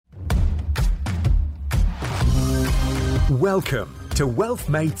Welcome to Wealth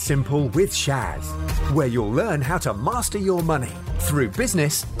Made Simple with Shaz, where you'll learn how to master your money through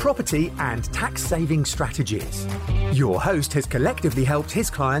business, property, and tax-saving strategies. Your host has collectively helped his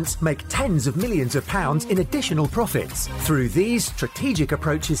clients make tens of millions of pounds in additional profits through these strategic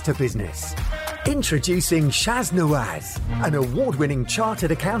approaches to business. Introducing Shaz Nawaz, an award-winning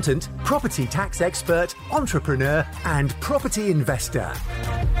chartered accountant, property tax expert, entrepreneur, and property investor.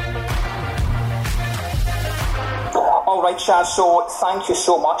 All right, Shaz, so thank you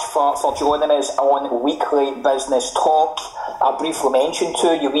so much for joining us on Weekly Business Talk. I briefly mentioned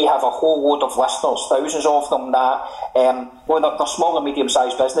to you, we have a whole load of listeners, thousands of them, that they're small and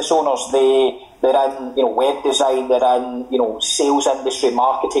medium-sized business owners. They're in web design, they're in sales industry,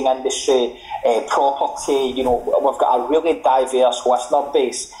 marketing industry, property. We've got a really diverse listener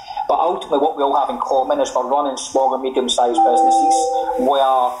base. But ultimately what we all have in common is we're running small and medium-sized businesses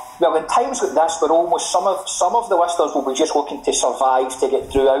where, in times like this, some of the listeners will be just looking to survive, to get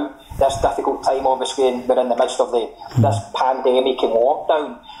throughout this difficult time. Obviously, we're in the midst of this pandemic and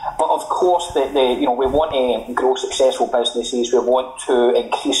lockdown. But of course, we want to grow successful businesses. We want to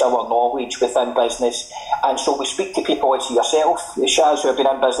increase our knowledge within business. And so we speak to people like yourself, Shaz, who have been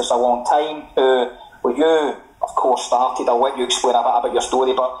in business a long time, you, of course, started. I'll let you explain a bit about your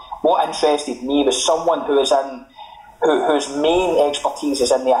story, but what interested me was someone whose main expertise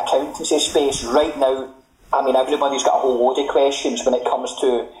is in the accountancy space. Right now, everybody's got a whole load of questions when it comes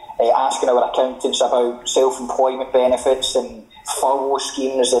to asking our accountants about self-employment benefits and furlough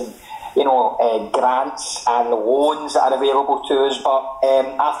schemes and grants and loans that are available to us. But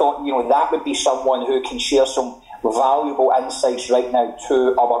I thought that would be someone who can share some valuable insights right now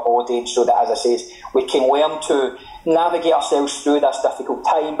to our audience, so that, as I say, we can learn to navigate ourselves through this difficult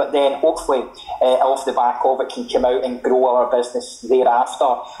time, but then hopefully off the back of it can come out and grow our business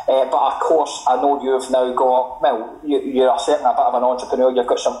thereafter. But of course, I know you've now got, you're certainly a bit of an entrepreneur. You've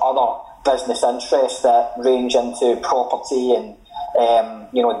got some other business interests that range into property and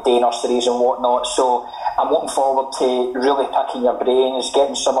day nurseries and whatnot. So I'm looking forward to really picking your brains,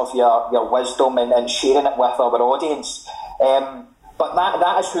 getting some of your wisdom and sharing it with our audience. But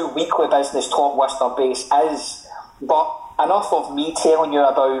that is who Weekly Business Talk listener base is. But enough of me telling you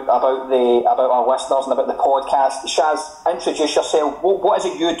about our listeners and about the podcast. Shaz, introduce yourself. What is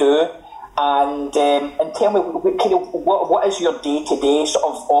it you do? And tell me, what is your day-to-day sort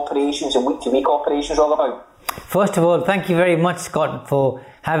of operations and week-to-week operations all about? First of all, thank you very much, Scott, for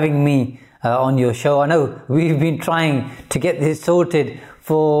having me on your show. I know we've been trying to get this sorted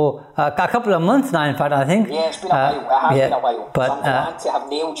for a couple of months now, in fact, I think. Yeah, it's been a while. It has been a while. But I'm glad to have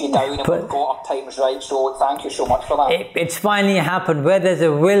nailed you down and we've got our times right, so thank you so much for that. It's finally happened. Where there's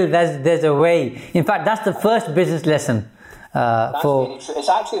a will, there's a way. In fact, that's the first business lesson. That's very true. It's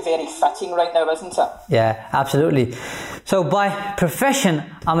actually very fitting right now, isn't it? Yeah, absolutely. So by profession,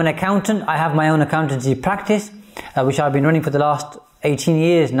 I'm an accountant. I have my own accountancy practice, which I've been running for the last 18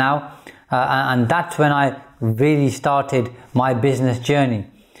 years now. And that's when I really started my business journey.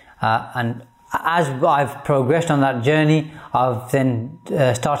 And as I've progressed on that journey, I've then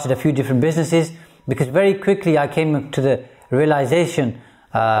started a few different businesses, because very quickly I came to the realization,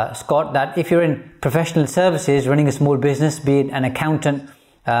 Scott, that if you're in professional services, running a small business, be it an accountant,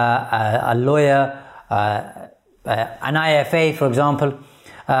 a lawyer, an IFA, for example,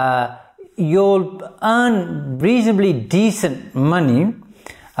 you'll earn reasonably decent money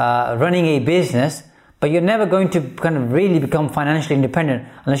running a business, but you're never going to kind of really become financially independent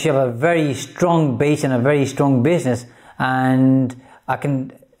unless you have a very strong base and a very strong business. And I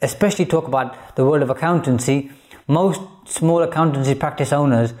can especially talk about the world of accountancy. Most small accountancy practice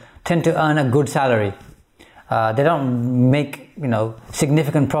owners tend to earn a good salary. They don't make,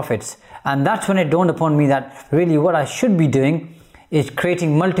 significant profits. And that's when it dawned upon me that really what I should be doing is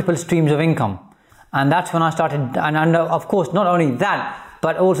creating multiple streams of income. And that's when I started, and of course, not only that,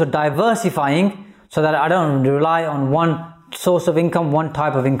 but also diversifying so that I don't rely on one source of income, one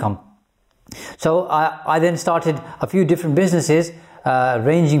type of income. So I then started a few different businesses,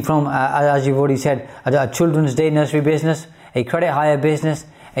 ranging from, as you've already said, a children's day nursery business, a credit hire business,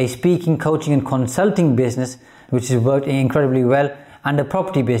 a speaking, coaching and consulting business, which has worked incredibly well, and a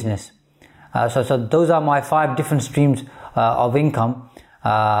property business. So those are my 5 different streams of income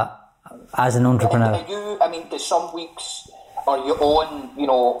as an entrepreneur. There's some weeks, are you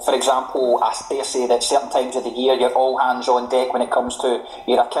on, for example, I dare say that certain times of the year you're all hands on deck when it comes to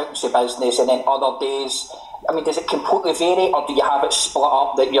your accountancy business, and then other days, does it completely vary, or do you have it split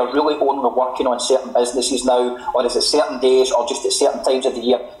up that you're really only working on certain businesses now, or is it certain days, or just at certain times of the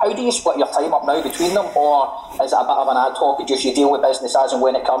year? How do you split your time up now between them, or is it a bit of an ad hoc, just you deal with business as and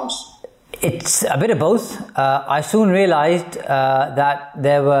when it comes? It's a bit of both. I soon realized that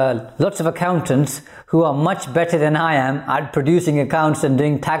there were lots of accountants who are much better than I am at producing accounts and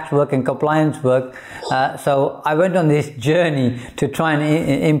doing tax work and compliance work. So I went on this journey to try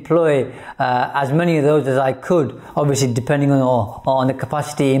and employ as many of those as I could, obviously depending on the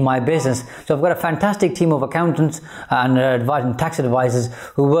capacity in my business. So I've got a fantastic team of accountants and tax advisors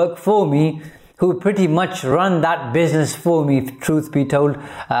who work for me, who pretty much run that business for me, truth be told. And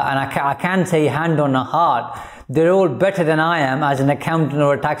I can say hand on heart, they're all better than I am as an accountant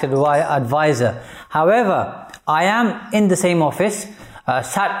or a tax advisor. However, I am in the same office,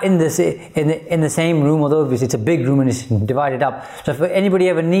 sat in the same room, although obviously it's a big room and it's divided up. So if anybody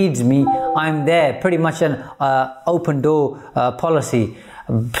ever needs me, I'm there. Pretty much an open door policy.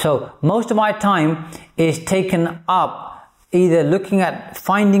 So most of my time is taken up either looking at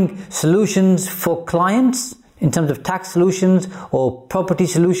finding solutions for clients in terms of tax solutions or property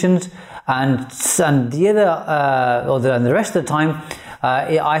solutions, and the other and the rest of the time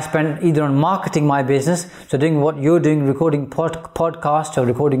I spend either on marketing my business, so doing what you're doing, recording podcasts or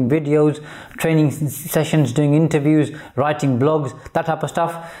recording videos, training sessions, doing interviews, writing blogs, that type of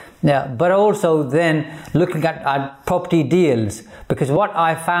stuff. Yeah, but also then looking at property deals, because what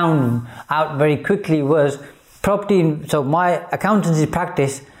I found out very quickly was so my accountancy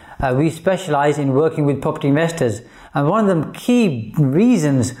practice, we specialize in working with property investors. And one of the key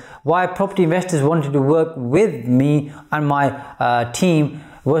reasons why property investors wanted to work with me and my team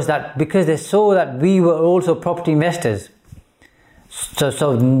was that because they saw that we were also property investors.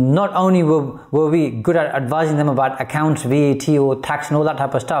 So not only were we good at advising them about accounts, VAT or tax and all that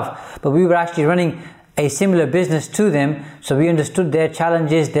type of stuff, but we were actually running a similar business to them, so we understood their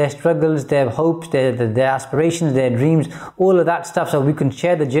challenges, their struggles, their hopes, their aspirations, their dreams, all of that stuff, so we can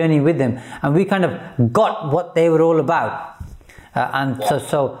share the journey with them, and we kind of got what they were all about.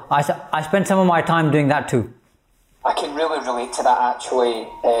 So I spent some of my time doing that too. I can really relate to that actually,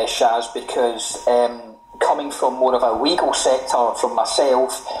 Shaz, because coming from more of a legal sector from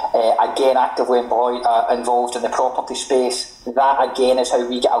myself, again actively involved in the property space, that again is how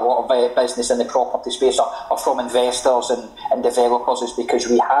we get a lot of business in the property space or from investors and developers, is because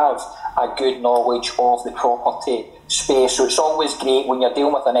we have a good knowledge of the property space. So it's always great when you're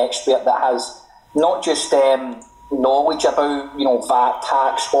dealing with an expert that has not just knowledge about VAT,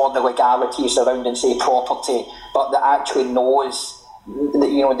 tax or the legalities surrounding say property, but that actually knows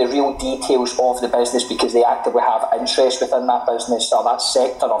the real details of the business, because they actively have interest within that business or that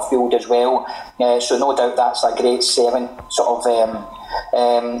sector or field as well. So no doubt that's a great selling sort of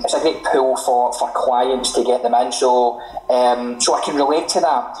it's a great pool for clients to get them in. So I can relate to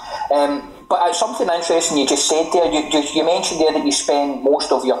that. But something interesting you just said there, you mentioned there that you spend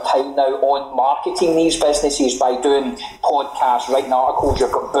most of your time now on marketing these businesses by doing podcasts, writing articles.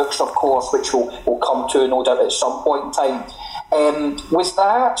 You've got books, of course, which we'll come to no doubt at some point in time. Was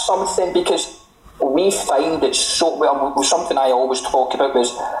that something, because we find it's something I always talk about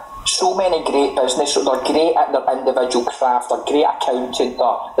was so many great businesses, they're great at their individual craft, they're great accountant,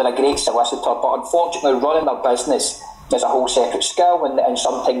 they're a great solicitor, but unfortunately running their business is a whole separate skill, and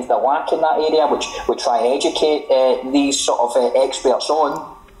sometimes they lack in that area, which we try and educate these sort of experts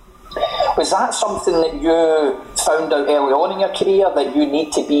on. Was that something that you found out early on in your career, that you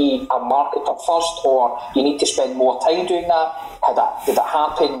need to be a marketer first, or you need to spend more time doing that? Did it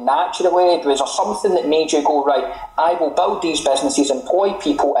happen naturally? Was there something that made you go, right, I will build these businesses, employ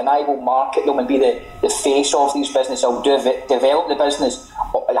people, and I will market them and be the face of these businesses, I'll develop the business?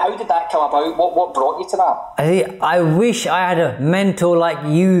 How did that come about? What brought you to that? I wish I had a mentor like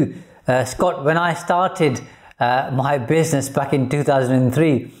you, Scott. When I started my business back in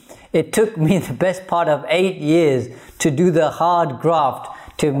 2003, it took me the best part of 8 years to do the hard graft,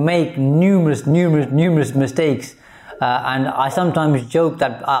 to make numerous mistakes. And I sometimes joke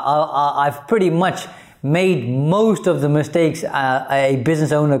that I've pretty much made most of the mistakes a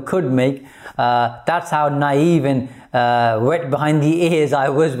business owner could make. That's how naive and wet behind the ears I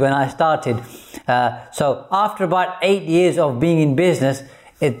was when I started. So after about 8 years of being in business,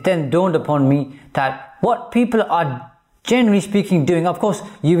 it then dawned upon me that what people are generally speaking doing, of course,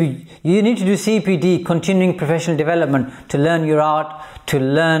 you need to do CPD, continuing professional development, to learn your art, to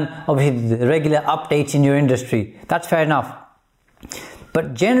learn obviously the regular updates in your industry. That's fair enough.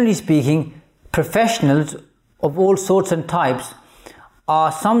 But generally speaking, professionals of all sorts and types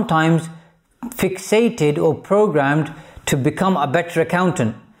are sometimes fixated or programmed to become a better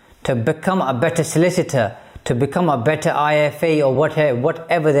accountant, to become a better solicitor, to become a better IFA, or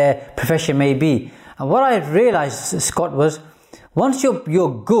whatever their profession may be. And what I realized, Scott, was once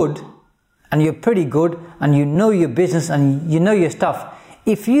you're good, and you're pretty good, and you know your business and you know your stuff,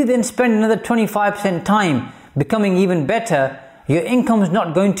 if you then spend another 25% time becoming even better, your income is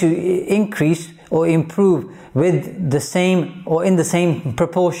not going to increase or improve with the same or in the same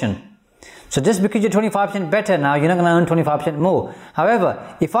proportion. So just because you're 25% better now, you're not going to earn 25% more.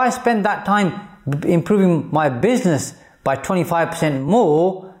 However, if I spend that time improving my business by 25%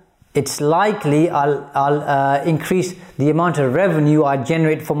 more, it's likely I'll increase the amount of revenue I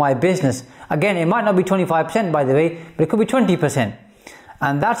generate for my business. Again, it might not be 25% by the way, but it could be 20%.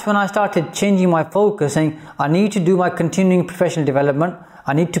 And that's when I started changing my focus, saying I need to do my continuing professional development.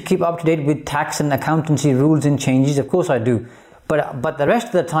 I need to keep up to date with tax and accountancy rules and changes. Of course I do. But the rest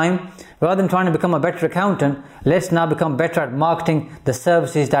of the time, rather than trying to become a better accountant, let's now become better at marketing the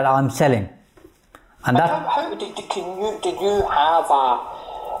services that I'm selling. And how did you have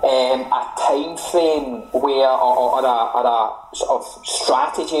a time frame where, or a sort of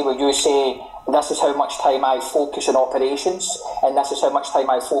strategy where you say, this is how much time I focus on operations and this is how much time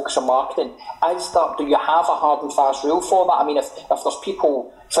I focus on marketing? Do you have a hard and fast rule for that? I mean, if there's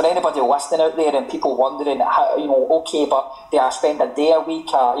people, for anybody listening out there and people wondering, how, okay, but do I spend a day a week,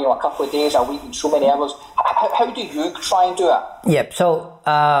 a couple of days a week and so many hours? How do you try and do it? Yep. So,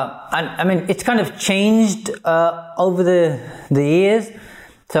 and I mean, it's kind of changed over the years.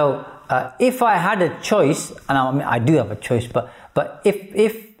 So, if I had a choice, and I mean, I do have a choice, but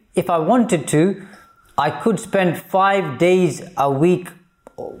if I wanted to, I could spend 5 days a week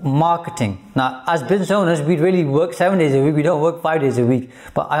marketing. Now, as business owners, we really work 7 days a week. We don't work 5 days a week,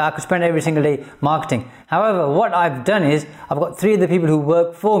 but I could spend every single day marketing. However, what I've done is I've got 3 other people who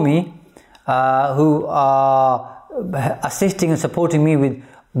work for me, who are assisting and supporting me with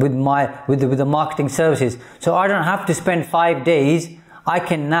the marketing services. So I don't have to spend 5 days. I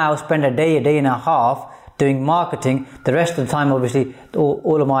can now spend a day and a half doing marketing. The rest of the time, obviously,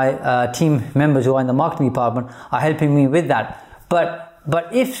 all of my team members who are in the marketing department are helping me with that. But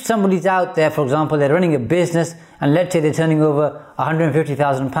if somebody's out there, for example, they're running a business and let's say they're turning over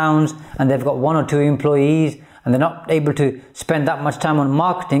 £150,000 and they've got 1 or 2 employees and they're not able to spend that much time on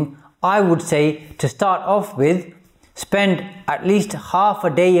marketing, I would say to start off with, spend at least half a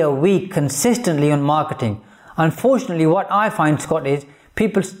day a week consistently on marketing. Unfortunately, what I find, Scott, is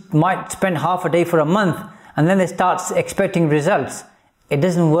people might spend half a day for a month and then they start expecting results. It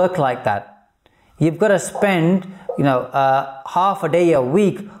doesn't work like that. You've got to spend, half a day a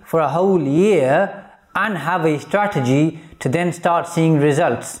week for a whole year and have a strategy to then start seeing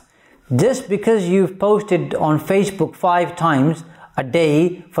results. Just because you've posted on Facebook 5 times a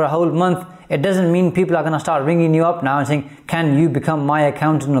day for a whole month, it doesn't mean people are going to start ringing you up now and saying, can you become my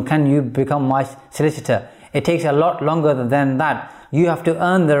accountant or can you become my solicitor? It takes a lot longer than that. You have to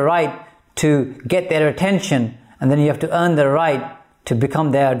earn the right to get their attention, and then you have to earn the right to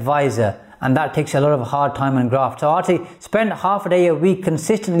become their advisor, and that takes a lot of hard time and graft. So I'd say spend half a day a week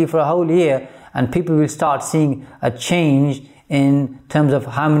consistently for a whole year and people will start seeing a change in terms of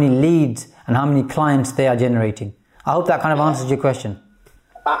how many leads and how many clients they are generating. I hope that kind of answers your question.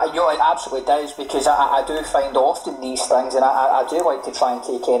 It absolutely does, because I do find often these things, and I do like to try and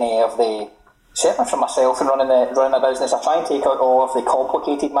take any of the, certainly for myself and running a business, I try and take out all of the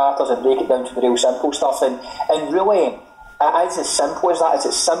complicated matters and break it down to the real simple stuff, and really it is as simple as that. It's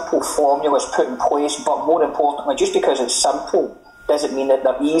a simple formulas put in place, but more importantly, just because it's simple doesn't mean that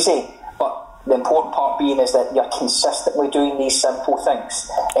they're easy, but the important part being is that you're consistently doing these simple things,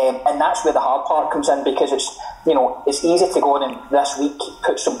 and that's where the hard part comes in, because it's easy to go on and this week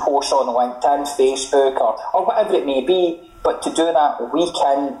put some posts on LinkedIn, Facebook, or whatever it may be, but to do that week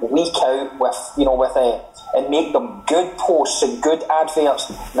in, week out and make them good posts and good adverts,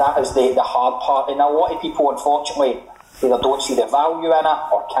 that is the hard part. And a lot of people, unfortunately, either don't see the value in it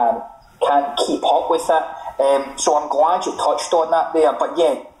or can't keep up with it. So I'm glad you touched on that there. But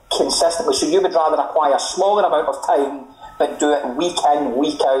yeah, consistently. So you would rather acquire a smaller amount of time, but do it week in,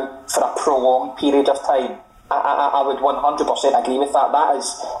 week out for a prolonged period of time. I would 100% agree with that. That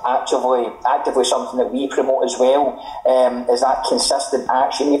is actively something that we promote as well. Is that consistent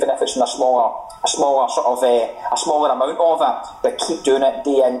action, even if it's in a smaller amount of it, but keep doing it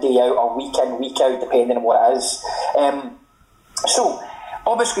day in, day out, or week in, week out, depending on what it is. So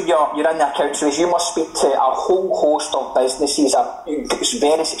obviously you're in the account service. You must speak to a whole host of businesses,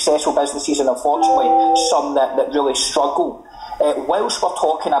 very successful businesses, and unfortunately some that really struggle. Whilst we're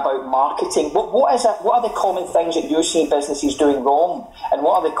talking about marketing, what is it? What are the common things that you see businesses doing wrong, and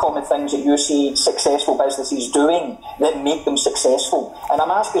what are the common things that you see successful businesses doing that make them successful? And I'm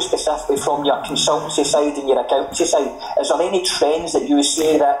asking specifically from your consultancy side and your accountancy side. Is there any trends that you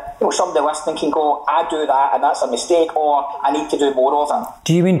see that somebody listening can go, I do that and that's a mistake, or I need to do more of them?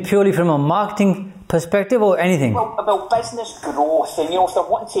 Do you mean purely from a marketing perspective or anything? Well, business growth, and if they're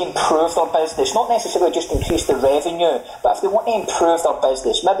wanting to improve their business, not necessarily just increase the revenue, but if they want to improve their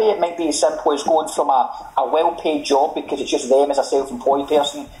business, maybe it might be as simple as going from a well-paid job, because it's just them as a self-employed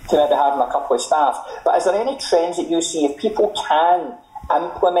person, to maybe having a couple of staff. But is there any trends that you see, if people can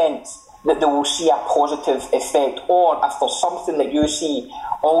implement, that they will see a positive effect, or if there's something that you see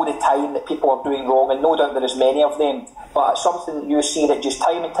all the time that people are doing wrong, and no doubt there is many of them, but it's something that you see that just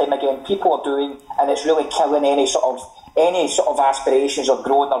time and time again people are doing, and it's really killing any sort of aspirations of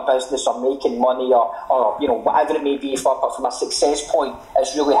growing their business or making money or whatever it may be, from a success point,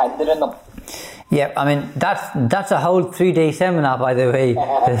 it's really hindering them. Yeah, I mean, that's a whole 3-day seminar, by the way,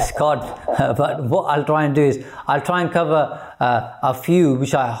 Scott. But what I'll try and do is, I'll try and cover a few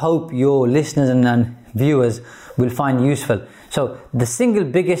which I hope your listeners and viewers will find useful. So the single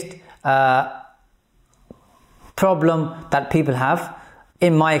biggest problem that people have,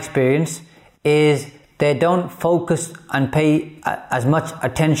 in my experience, is they don't focus and pay as much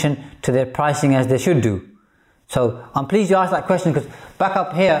attention to their pricing as they should do. So I'm pleased you asked that question, because back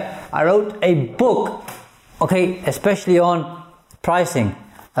up here, I wrote a book, especially on pricing,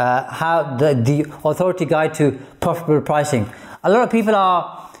 how the authority guide to profitable pricing. A lot of people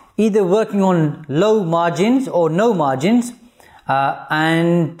are either working on low margins or no margins,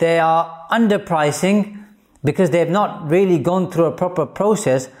 and they are underpricing because they have not really gone through a proper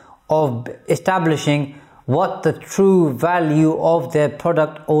process of establishing what the true value of their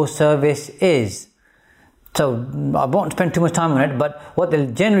product or service is. So I won't spend too much time on it, but what they'll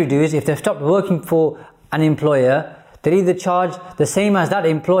generally do is, if they've stopped working for an employer, they'll either charge the same as that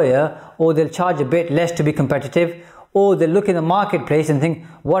employer, or they'll charge a bit less to be competitive, or they'll look in the marketplace and think,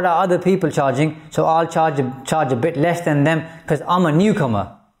 what are other people charging, so I'll charge a bit less than them because I'm a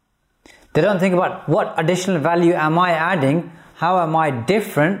newcomer. They don't think about what additional value am I adding, how am I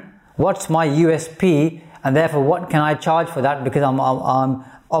different, what's my USP, and therefore what can I charge for that, because I'm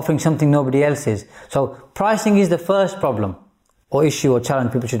offering something nobody else is. So pricing is the first problem or issue or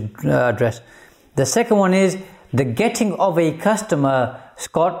challenge people should address. The second one is the getting of a customer,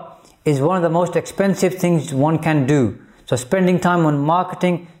 Scott, is one of the most expensive things one can do. So spending time on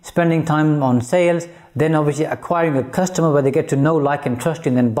marketing, spending time on sales, then obviously acquiring a customer where they get to know, like and trust you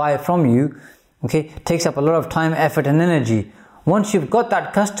and then buy from you, takes up a lot of time, effort and energy. Once you've got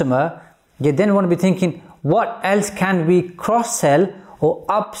that customer, you then want to be thinking, what else can we cross-sell or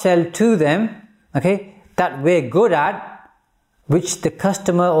upsell to them, that we're good at, which the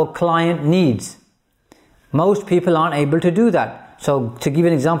customer or client needs. Most people aren't able to do that. So to give you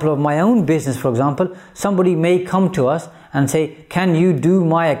an example of my own business, for example, somebody may come to us and say, can you do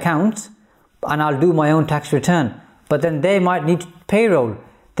my accounts and I'll do my own tax return? But then they might need payroll,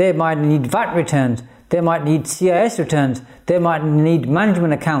 they might need VAT returns, they might need CIS returns, they might need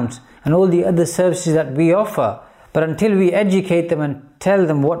management accounts and all the other services that we offer. But until we educate them and tell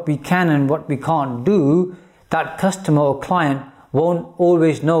them what we can and what we can't do, that customer or client won't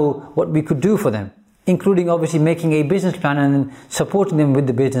always know what we could do for them, including obviously making a business plan and supporting them with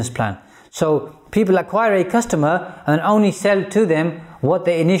the business plan. So people acquire a customer and only sell to them what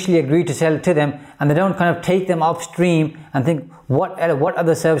they initially agreed to sell to them, and they don't kind of take them upstream and think, what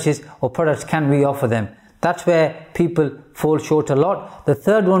other services or products can we offer them? That's where people fall short a lot. The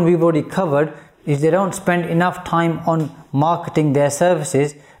third one we've already covered is they don't spend enough time on marketing their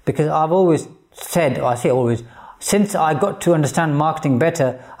services, because I've always said, or I say always, since I got to understand marketing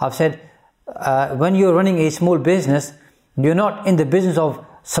better, I've said, when you're running a small business, you're not in the business of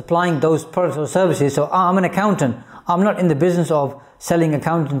supplying those products or services. So I'm an accountant. I'm not in the business of selling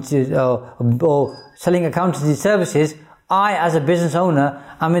accountancy or selling accountancy services. I, as a business owner,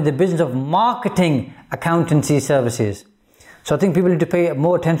 I'm in the business of marketing accountancy services. So I think people need to pay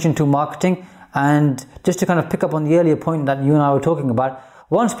more attention to marketing. And just to kind of pick up on the earlier point that you and I were talking about,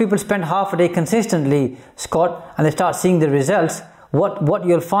 once people spend half a day consistently, Scott, and they start seeing the results, what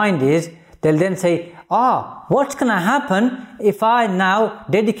you'll find is they'll then say, what's going to happen if I now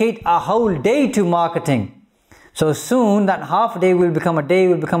dedicate a whole day to marketing? So soon that half a day will become a day,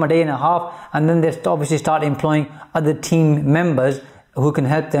 and a half, and then they obviously start employing other team members who can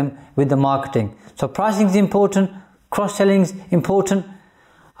help them with the marketing. So pricing is important, cross-selling is important.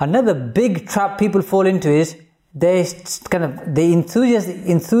 Another big trap people fall into is the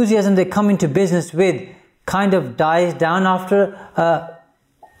enthusiasm they come into business with kind of dies down after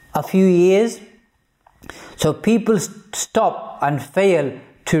a few years. So people stop and fail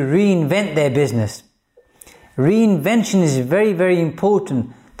to reinvent their business. Reinvention is very, very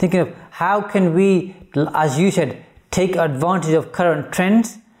important. Thinking of how can we, as you said, take advantage of current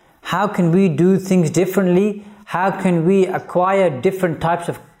trends? How can we do things differently? How can we acquire different types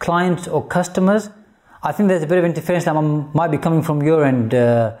of clients or customers? I think there's a bit of interference that might be coming from your end,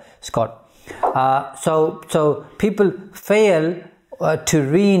 Scott. So people fail to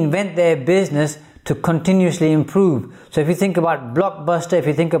reinvent their business to continuously improve. So if you think about Blockbuster, if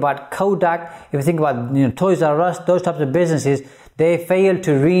you think about Kodak, if you think about Toys R Us, those types of businesses, they fail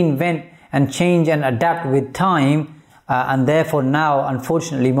to reinvent and change and adapt with time, and therefore now,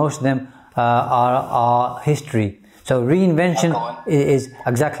 unfortunately, most of them are history. So reinvention is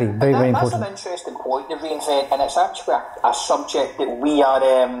exactly very important. That's an interesting point, the reinvent, and it's actually a subject that we are.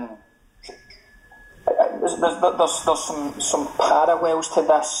 There's some parallels to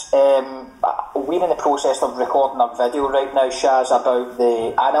this. We're in the process of recording a video right now, Shaz, about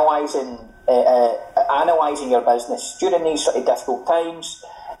the analysing your business during these sort of difficult times.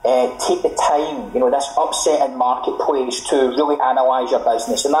 Take the time, this upsetting marketplace to really analyse your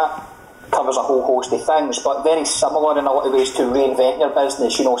business, and that covers a whole host of things, but very similar in a lot of ways to reinvent your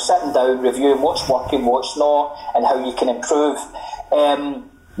business. Sitting down, reviewing what's working, what's not, and how you can improve.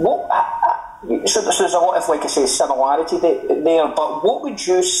 So there's a lot of, like I say, similarity there, but what would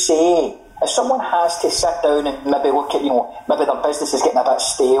you say if someone has to sit down and maybe look at, maybe their business is getting a bit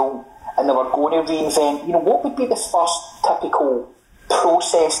stale and they were going to reinvent, what would be the first typical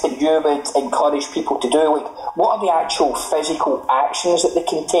process that you would encourage people to do? Like, what are the actual physical actions that they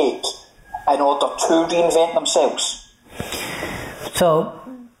can take in order to reinvent themselves? So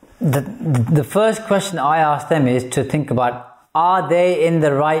the first question I ask them is to think about, are they in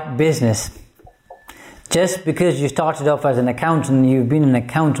the right business? Just because you started off as an accountant, you've been an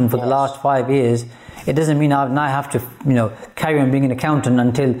accountant for the last 5 years, it doesn't mean I now have to carry on being an accountant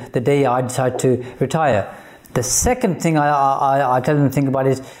until the day I decide to retire. The second thing I tell them to think about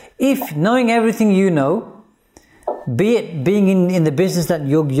is, if knowing everything you know, be it being in the business that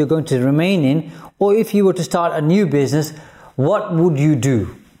you're going to remain in, or if you were to start a new business, what would you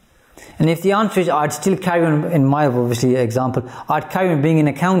do? And if the answer is I'd still carry on, in my obviously example, I'd carry on being an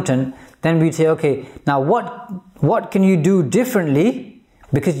accountant, then we'd say, okay, now what can you do differently,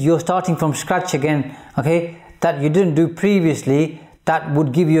 because you're starting from scratch again, okay, that you didn't do previously, that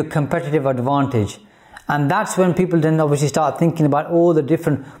would give you a competitive advantage. And that's when people then obviously start thinking about all the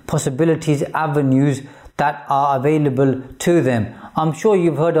different possibilities, avenues that are available to them. I'm sure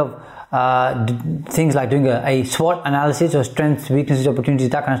you've heard of things like doing a SWOT analysis, or strengths, weaknesses, opportunities,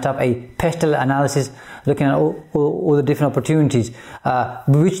 that kind of stuff, a PESTEL analysis, looking at all the different opportunities,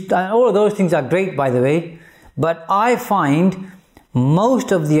 which all of those things are great, by the way, but I find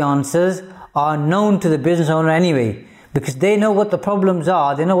most of the answers are known to the business owner anyway, because they know what the problems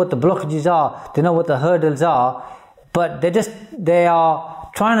are, they know what the blockages are, they know what the hurdles are, but they are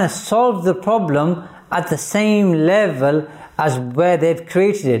trying to solve the problem at the same level as where they've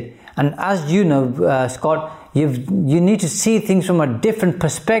created it. And as you know, Scott, you need to see things from a different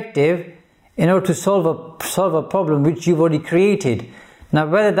perspective in order to solve a problem which you've already created. Now,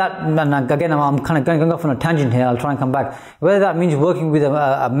 whether that, and again, I'm kind of going off on a tangent here, I'll try and come back. Whether that means working with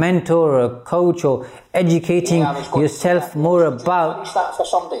a mentor or a coach, or educating yourself more about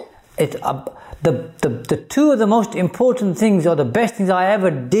it. The two of the most important things, or the best things I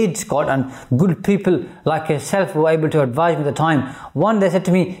ever did, Scott, and good people like yourself were able to advise me at the time. One, they said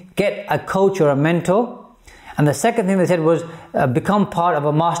to me, get a coach or a mentor. And the second thing they said was, become part of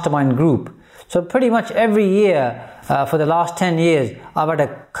a mastermind group. So pretty much every year for the last 10 years, I've had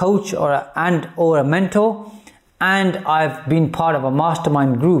a coach or a mentor, and I've been part of a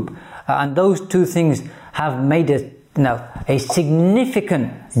mastermind group. And those two things have made a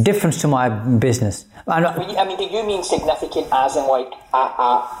significant difference to my business. Do you mean significant as in like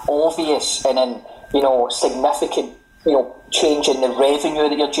obvious, and then significant change in the revenue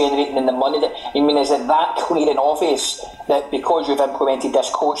that you're generating and the money that is it that clear and obvious that because you've implemented this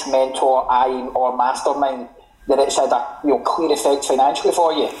coach, mentor, or mastermind, that it's had a clear effect financially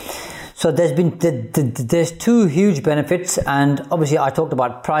for you? So there's two huge benefits, and obviously I talked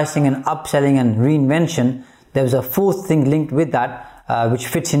about pricing and upselling and reinvention. There was a fourth thing linked with that, which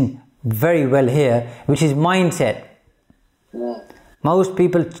fits in very well here, which is mindset. Most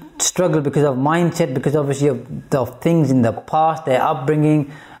people struggle because of mindset, because obviously of things in the past, their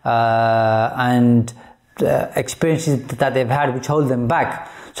upbringing, and experiences that they've had which hold them back.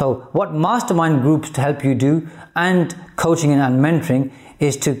 So what mastermind groups to help you do, and coaching and mentoring,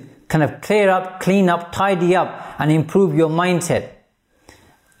 is to kind of clear up, clean up, tidy up, and improve your mindset.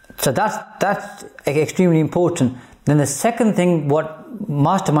 So that's extremely important. Then the second thing, what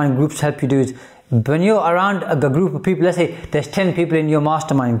mastermind groups help you do is, when you're around a group of people, let's say there's 10 people in your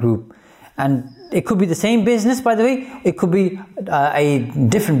mastermind group, and it could be the same business, by the way, it could be a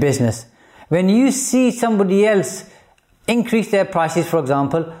different business. When you see somebody else increase their prices, for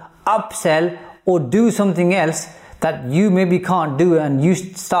example, upsell, or do something else that you maybe can't do, and you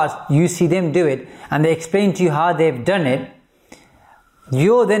see them do it, and they explain to you how they've done it,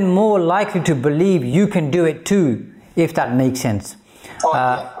 you're then more likely to believe you can do it too, if that makes sense. So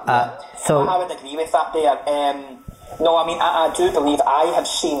I would agree with that there. No, I mean, I do believe I have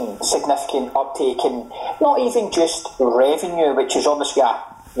seen significant uptake in not even just revenue, which is obviously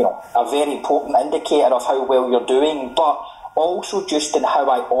a very important indicator of how well you're doing, but also just in how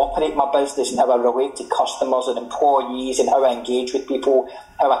I operate my business and how I relate to customers and employees and how I engage with people,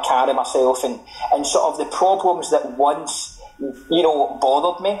 how I carry myself, and sort of the problems that once,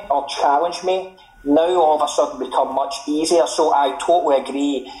 bothered me or challenged me, now all of a sudden become much easier. So I totally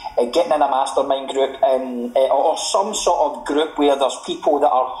agree, getting in a mastermind group or some sort of group where there's people that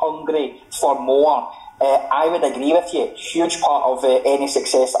are hungry for more, I would agree with you. Huge part of any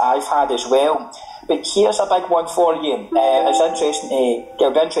success I've had as well. But here's a big one for you.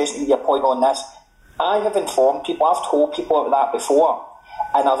 It'll be interesting to your point on this. I have informed people, I've told people about that before,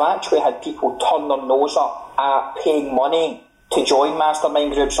 and I've actually had people turn their nose up at paying money to join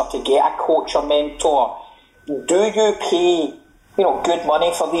mastermind groups or to get a coach or mentor. Do you pay, good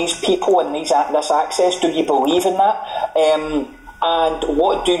money for these people and this access? Do you believe in that? And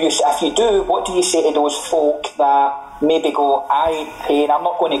if you do, what do you say to those folk that maybe go, I'm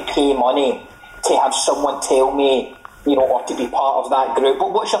not going to pay money to have someone tell me, or to be part of that group?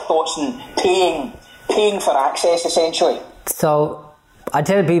 But what's your thoughts on paying for access, essentially? So I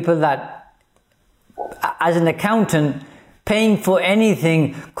tell people that as an accountant, paying for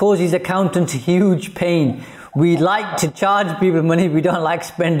anything causes accountants huge pain. We like to charge people money, we don't like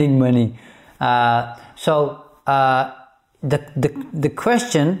spending money. The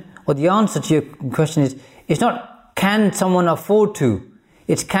question, or the answer to your question is, it's not can someone afford to,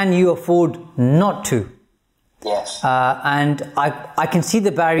 it's can you afford not to. Yes. And I can see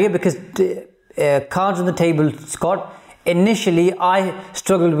the barrier, because cards on the table, Scott, initially I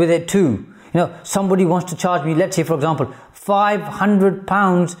struggled with it too. Somebody wants to charge me, let's say for example,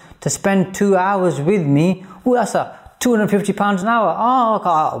 £500 to spend 2 hours with me. Oh, that's £250 an hour.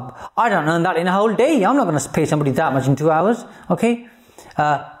 Oh, I don't earn that in a whole day. I'm not going to pay somebody that much in 2 hours. Okay,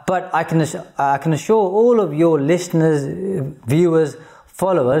 but I can assure all of your listeners, viewers,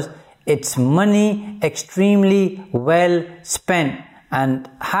 followers, it's money extremely well spent. And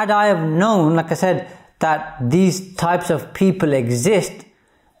had I have known, like I said, that these types of people exist,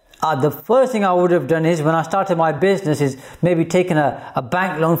 the first thing I would have done is, when I started my business, is maybe taken a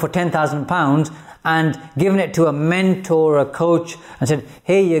bank loan for £10,000 and given it to a mentor or a coach and said,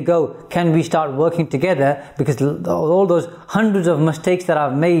 here you go, can we start working together? Because all those hundreds of mistakes that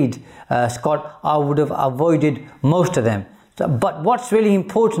I've made, Scott, I would have avoided most of them. But what's really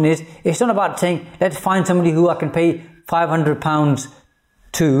important is, it's not about saying, let's find somebody who I can pay £500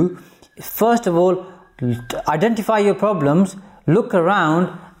 to. First of all, identify your problems, look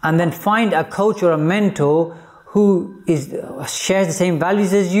around, and then find a coach or a mentor who shares the same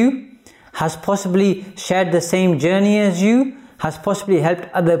values as you, has possibly shared the same journey as you, has possibly helped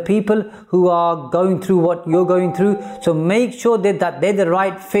other people who are going through what you're going through. So make sure that they're the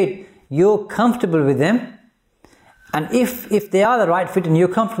right fit, you're comfortable with them. And if they are the right fit and you're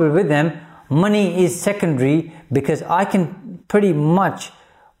comfortable with them, money is secondary, because I can pretty much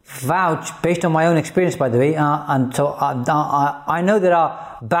vouch based on my own experience, by the way, and so I know there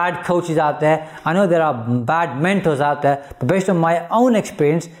are bad coaches out there, I know there are bad mentors out there, but based on my own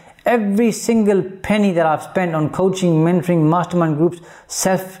experience, every single penny that I've spent on coaching, mentoring, mastermind groups,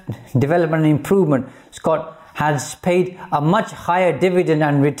 self-development and improvement, Scott, has paid a much higher dividend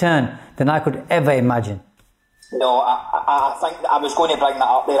and return than I could ever imagine. No, I think that I was going to bring that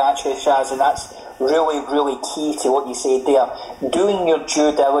up there actually, Shaz, and that's really, really key to what you said there. Doing your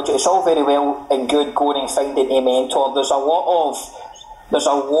due diligence. It's all very well and good going and finding a mentor. There's a lot of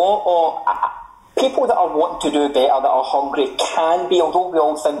people that are wanting to do better, that are hungry, can be, although we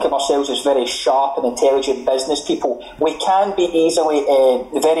all think of ourselves as very sharp and intelligent business people, we can be easily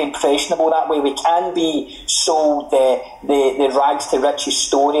very impressionable that way. We can be sold the rags to riches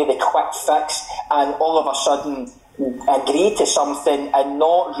story, the quick fix, and all of a sudden agree to something and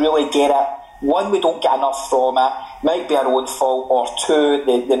not really get it. One, we don't get enough from it, might be our own fault, or two,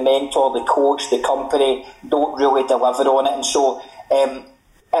 the mentor, the coach, the company don't really deliver on it, and so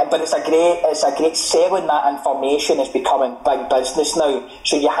but it's a great selling that information is becoming big business now.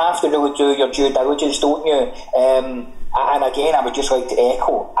 So you have to really do your due diligence, don't you? And again, I would just like to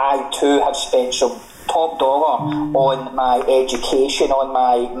echo, I too have spent some top dollar on my education, on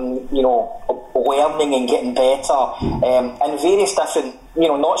my learning and getting better, and various different,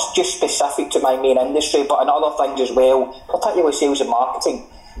 not just specific to my main industry, but in other things as well, particularly sales and marketing.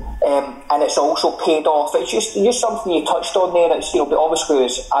 and it's also paid off. It's just something you touched on there. It's, but obviously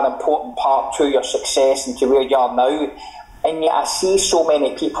is an important part to your success and to where you are now. And yet I see so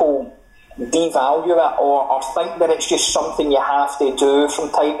many people devalue it or think that it's just something you have to do from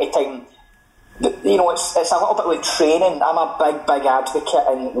time to time. It's a little bit like training. I'm a big advocate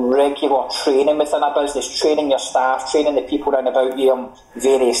in regular training within a business, training your staff, training the people around about you on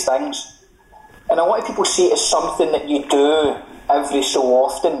various things. And a lot of people see it as something that you do every so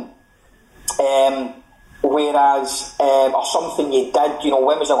often, whereas, or something you did,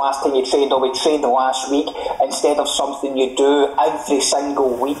 when was the last time you trained? We trained last week, instead of something you do every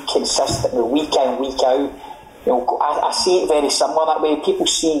single week, consistently, week in, week out. I see it very similar that way. People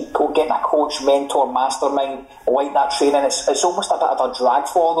see getting a coach, mentor, mastermind like that training. It's almost a bit of a drag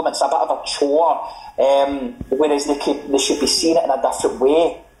for them. It's a bit of a chore, whereas they should be seeing it in a different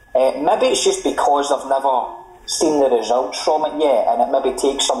way. Maybe it's just because they've never seen the results from it yet, and it maybe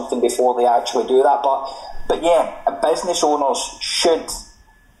takes something before they actually do that. But yeah, business owners should,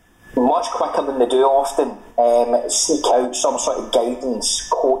 much quicker than they do often, seek out some sort of guidance,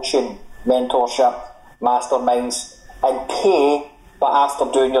 coaching, mentorship, masterminds, and pay, but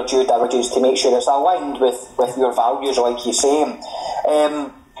after doing your due diligence to make sure it's aligned with your values, like you say.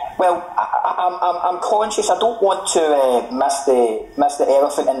 Well, I'm conscious. I don't want to miss the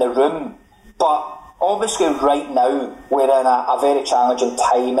elephant in the room, but obviously right now we're in a very challenging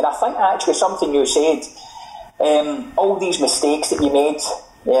time, and I think actually something you said, all these mistakes that you made,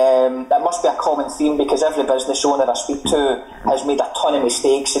 that must be a common theme, because every business owner I speak to has made a ton of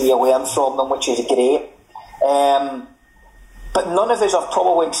mistakes and you learn from them, which is great. But none of us have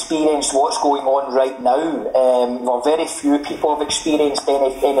probably experienced what's going on right now. Very few people have experienced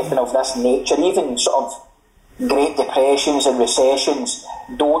anything of this nature. Even sort of Great Depressions and recessions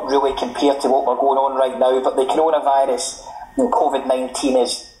don't really compare to what we're going on right now. But the coronavirus and COVID-19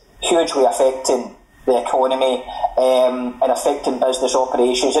 is hugely affecting the economy and affecting business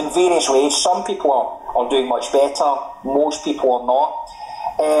operations in various ways. Some people are doing much better, most people are not.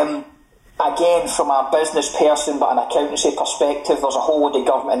 Again, from a business person but an accountancy perspective, there's a whole load of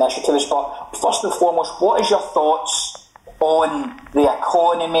government initiatives. But first and foremost, what is your thoughts on the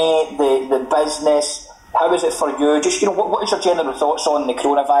economy, the business? How is it for you? Just, what is your general thoughts on the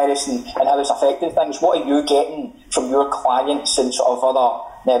coronavirus and how it's affecting things? What are you getting from your clients and sort of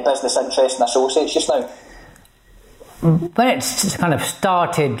other business interests and associates just now? When it kind of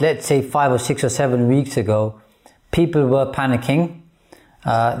started, let's say 5 or 6 or 7 weeks ago, people were panicking.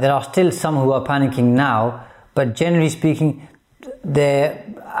 There are still some who are panicking now, but generally speaking,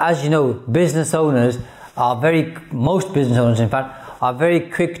 as you know, business owners most business owners in fact, are very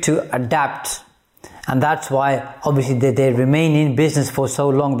quick to adapt. And that's why obviously they remain in business for so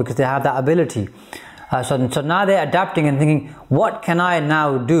long, because they have that ability. So now they're adapting and thinking, what can I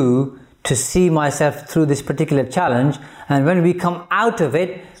now do to see myself through this particular challenge? And when we come out of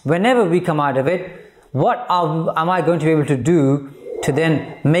it, whenever we come out of it, what am I going to be able to do to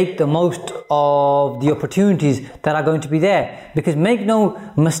then make the most of the opportunities that are going to be there? Because make no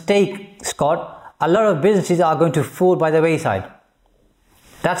mistake, Scott, a lot of businesses are going to fall by the wayside.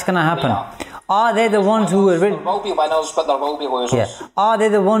 That's going to happen. Yeah. Are they the ones who will really... There will be winners, but there will be losers. Yeah. Are they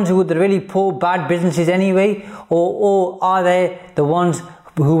the ones who were the really poor, bad businesses anyway? Or are they the ones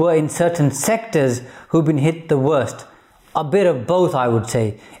who were in certain sectors who've been hit the worst? A bit of both, I would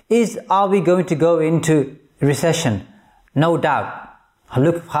say. Are we going to go into recession? No doubt.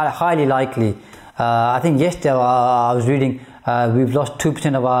 Look, highly likely. I think yesterday I was reading we've lost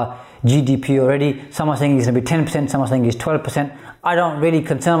 2% of our GDP already. Some are saying it's going to be 10%, some are saying it's 12%. I don't really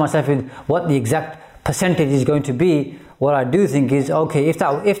concern myself with what the exact percentage is going to be. What I do think is, okay, if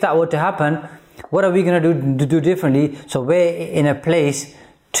that were to happen, what are we going to do differently? So we're in a place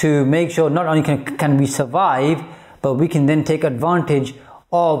to make sure not only can we survive, but we can then take advantage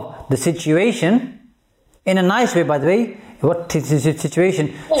of the situation in a nice way, by the way. What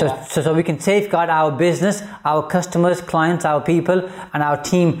situation? Yeah. So we can safeguard our business, our customers, clients, our people, and our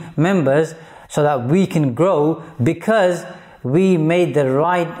team members, so that we can grow because we made the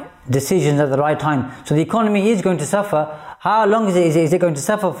right decisions at the right time. So the economy is going to suffer. How long is it going to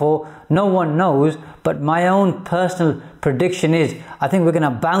suffer for? No one knows. But my own personal prediction is, I think we're going to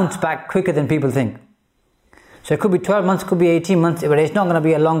bounce back quicker than people think. So it could be 12 months, could be 18 months, but it's not going to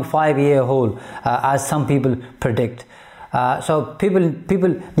be a long 5-year hole, as some people predict. So people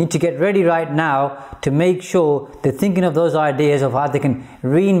need to get ready right now to make sure they're thinking of those ideas of how they can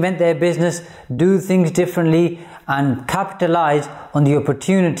reinvent their business, do things differently, and capitalize on the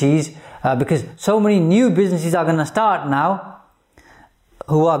opportunities, because so many new businesses are going to start now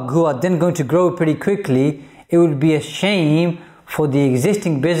who are then going to grow pretty quickly. It would be a shame for the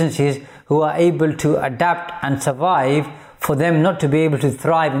existing businesses who are able to adapt and survive, for them not to be able to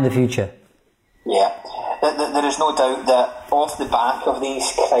thrive in the future. Yeah, there is no doubt that off the back of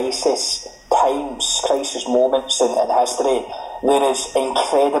these crisis times, crisis moments in history, there is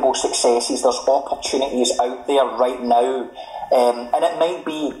incredible successes, there's opportunities out there right now, and it might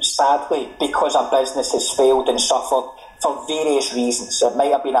be, sadly, because a business has failed and suffered for various reasons. It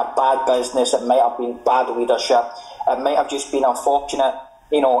might have been a bad business, it might have been bad leadership, it might have just been unfortunate,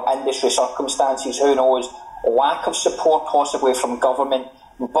 industry circumstances, who knows, lack of support possibly from government,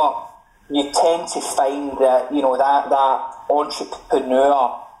 but you tend to find that, that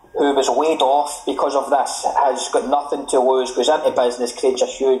entrepreneur who was laid off because of this has got nothing to lose, goes into business, creates a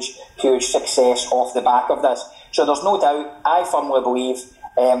huge success off the back of this. So there's no doubt, I firmly believe,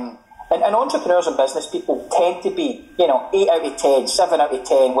 and entrepreneurs and business people tend to be, 8 out of 10, 7 out of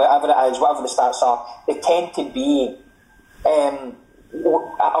 10, whatever it is, whatever the stats are, they tend to be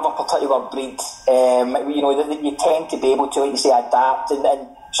of a particular breed. You tend to be able to, like you say, adapt, and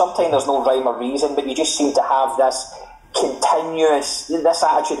sometimes there's no rhyme or reason, but you just seem to have this this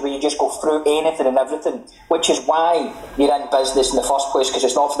attitude where you just go through anything and everything, which is why you're in business in the first place, because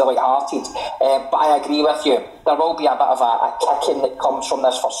it's not for the light-hearted. But I agree with you, there will be a bit of a kicking that comes from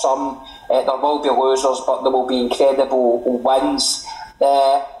this for some. There will be losers, but there will be incredible wins.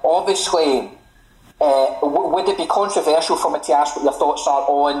 Obviously, would it be controversial for me to ask what your thoughts are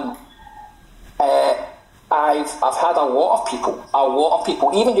on I've had a lot of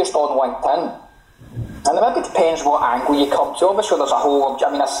people, even just on LinkedIn, and it maybe depends what angle you come to. Obviously there's a whole,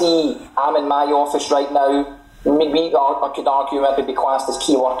 I see, I'm in my office right now, I could argue maybe be classed as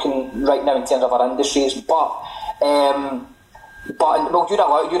key working right now in terms of our industries, but you're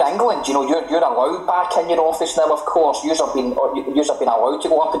England, you're allowed back in your office now, of course. You've been allowed to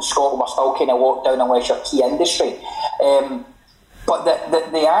go up in Scotland. We're still kind of locked down unless you're key industry. But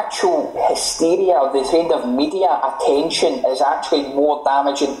the actual hysteria, the kind of media attention is actually more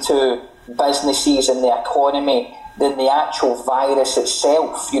damaging to businesses and the economy than the actual virus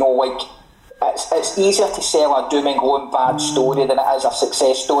itself. It's easier to sell a doom and gloom bad story than it is a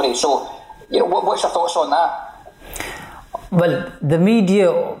success story. So, what's your thoughts on that? Well, the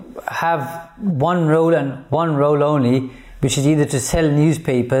media have one role and one role only, which is either to sell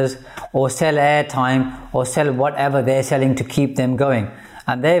newspapers or sell airtime or sell whatever they're selling to keep them going.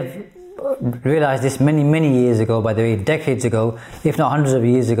 And they've realized this many, many years ago, by the way, decades ago, if not hundreds of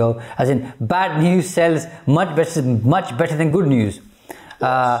years ago, as in bad news sells much better than good news.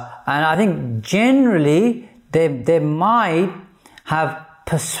 And I think generally they might have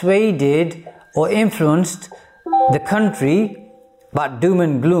persuaded or influenced the country about doom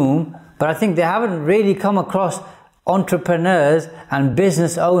and gloom, but I think they haven't really come across entrepreneurs and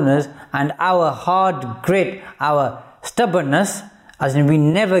business owners and our hard grit, our stubbornness, as in we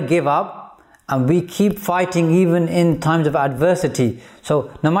never give up and we keep fighting even in times of adversity.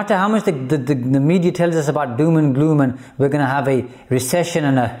 So no matter how much the media tells us about doom and gloom and we're going to have a recession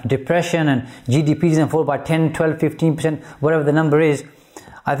and a depression and GDP is going to fall by 10, 12, 15%, whatever the number is,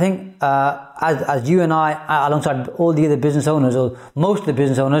 I think as you and I, alongside all the other business owners, or most of the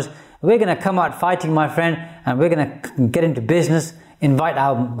business owners, we're going to come out fighting, my friend, and we're going to get into business, invite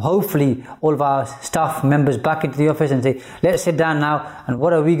hopefully all of our staff members back into the office and say, let's sit down now, and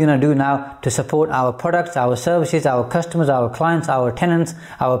what are we going to do now to support our products, our services, our customers, our clients, our tenants,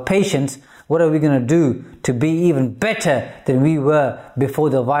 our patients? What are we going to do to be even better than we were before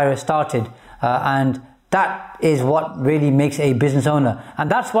the virus started? And that is what really makes a business owner.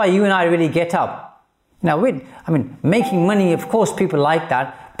 And that's why you and I really get up. Now, making money, of course, people like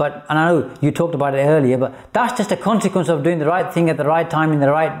that. But, and I know you talked about it earlier, but that's just a consequence of doing the right thing at the right time in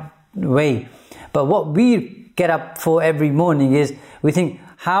the right way. But what we get up for every morning is we think,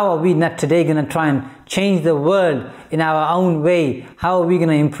 how are we not today going to try and change the world in our own way? How are we going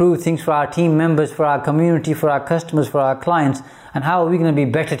to improve things for our team members, for our community, for our customers, for our clients? And how are we going to be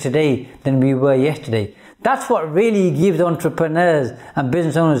better today than we were yesterday? That's what really gives entrepreneurs and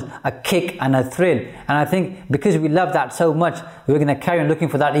business owners a kick and a thrill. And I think because we love that so much, we're going to carry on looking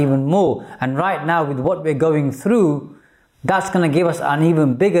for that even more. And right now, with what we're going through, that's going to give us an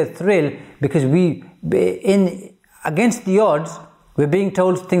even bigger thrill, because against the odds, we're being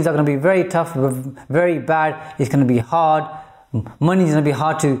told things are going to be very tough, very bad, it's going to be hard, money is going to be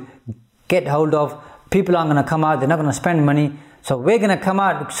hard to get hold of, people aren't going to come out, they're not going to spend money. So we're going to come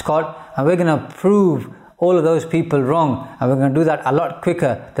out, Scott, and we're going to prove all of those people wrong, and we're going to do that a lot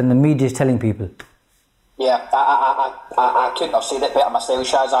quicker than the media is telling people. Yeah, I couldn't have said it better myself,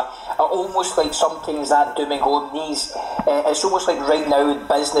 Shaz. I almost like sometimes that doom and gloom. It's almost like right now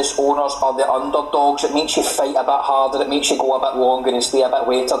business owners are the underdogs. It makes you fight a bit harder, it makes you go a bit longer and stay a bit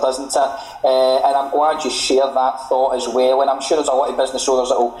later, doesn't it? And I'm glad you shared that thought as well. And I'm sure there's a lot of business owners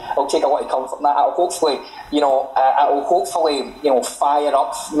that will take a lot of comfort in that. It'll hopefully, fire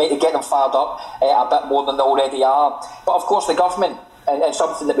up, get them fired up a bit more than they already are. But of course, the government. And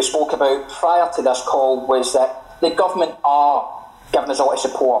something that we spoke about prior to this call was that the government are giving us a lot of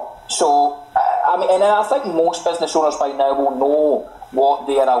support. So, and I think most business owners by now will know what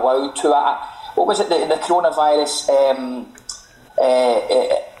they are allowed to. What was it? The coronavirus.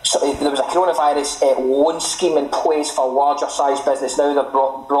 There was a coronavirus loan scheme in place for larger size business. Now they've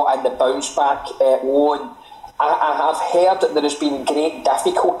brought in the bounce back loan. I have heard that there has been great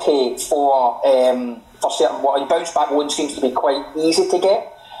difficulty for certain bounce back loan seems to be quite easy to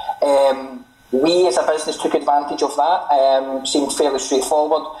get. We as a business took advantage of that. Seemed fairly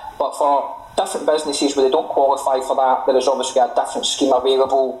straightforward, but for different businesses where they don't qualify for that, there is obviously a different scheme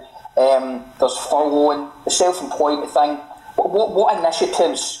available. There's furloughing, the self-employment thing. What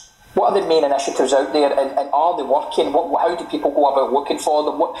initiatives? What are the main initiatives out there, and are they working? How do people go about looking for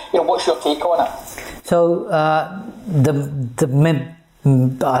them? What's your take on it? So I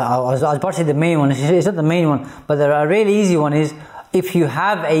was about to say the main one. It's not the main one, but a really easy one is if you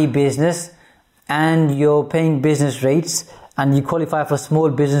have a business and you're paying business rates and you qualify for small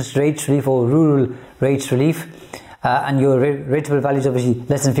business rates relief or rural rates relief, and your rateable value is obviously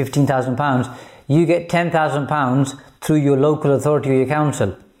less than £15,000, you get £10,000 through your local authority or your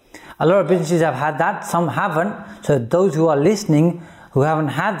council. A lot of businesses have had that, some haven't. So those who are listening who haven't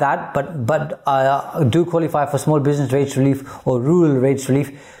had that but do qualify for small business rates relief or rural rates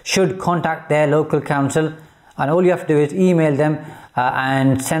relief should contact their local council, and all you have to do is email them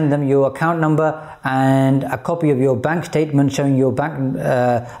and send them your account number and a copy of your bank statement showing your bank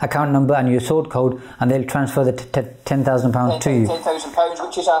account number and your sort code, and they'll transfer the £10,000 to you. £10,000,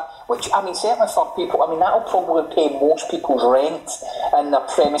 which certainly for people, that'll probably pay most people's rent in their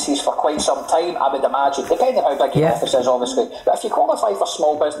premises for quite some time, I would imagine, depending on how big your office is, obviously. But if you qualify for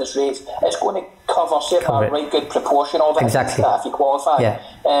small business rates, it's going to cover certainly a right good proportion of it. Exactly. If you qualify. Yeah.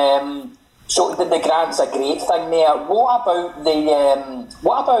 So the grant's a great thing there. What about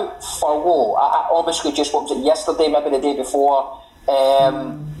furlough? Obviously, just what was it, yesterday, maybe the day before?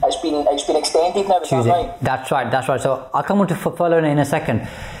 It's been extended now. Is Tuesday. That right? That's right. So I'll come on to furlough in a second.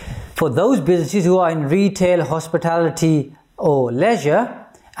 For those businesses who are in retail, hospitality, or leisure,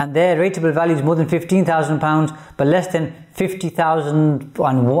 and their rateable value is more than £15,000, but less than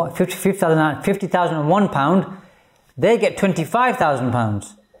 £50,001, they get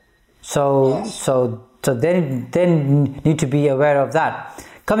 £25,000. So they need to be aware of that.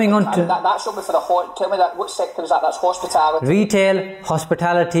 Coming on to that's only for tell me that, what sector is that? That's hospitality. Retail,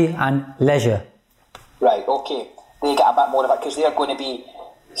 hospitality, and leisure. Right. Okay. They get a bit more of it because they're going to be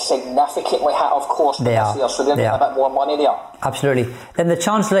significantly hit, of course. They are. Year, so they're getting a bit more money there. Absolutely. Then the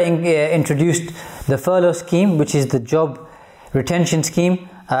Chancellor introduced the furlough scheme, which is the job retention scheme,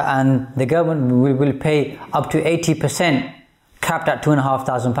 and the government will pay up to 80%. Capped at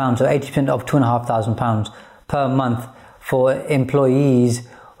 £2,500, so 80% of £2,500 per month for employees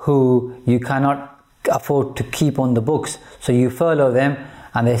who you cannot afford to keep on the books. So you furlough them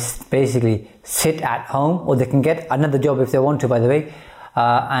and they basically sit at home, or they can get another job if they want to, by the way,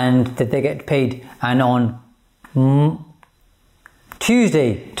 and that they get paid. And on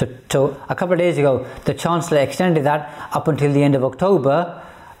Tuesday, to a couple of days ago, the Chancellor extended that up until the end of October.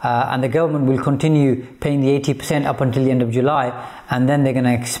 And the government will continue paying the 80% up until the end of July, and then they're going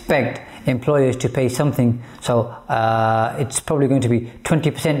to expect employers to pay something. So it's probably going to be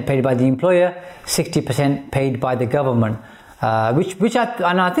 20% paid by the employer, 60% paid by the government, which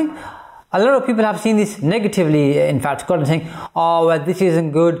I think a lot of people have seen this negatively. In fact, Scotland saying, "Oh, well, this isn't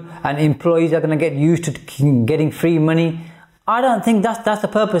good," and employees are going to get used to getting free money. I don't think that's the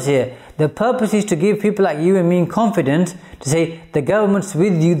purpose here. The purpose is to give people like you and me confidence to say the government's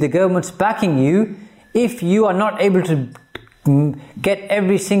with you, the government's backing you. If you are not able to get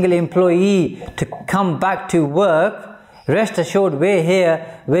every single employee to come back to work, rest assured we're here,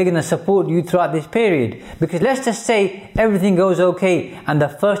 we're going to support you throughout this period. Because let's just say everything goes okay and the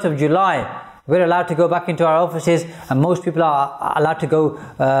 1st of July, we're allowed to go back into our offices and most people are allowed to go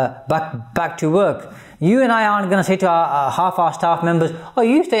back to work. You and I aren't going to say to half our staff members, "Oh,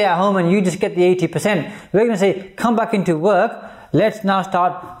 you stay at home and you just get the 80%. We're going to say, "Come back into work. Let's now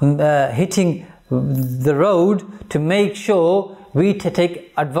start hitting the road to make sure we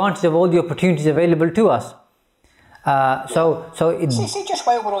take advantage of all the opportunities available to us." See, just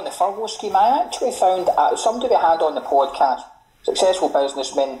while we're on the furlough scheme, I actually found somebody we had on the podcast, successful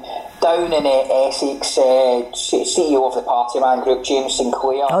businessman down in Essex, CEO of the Party Man Group, James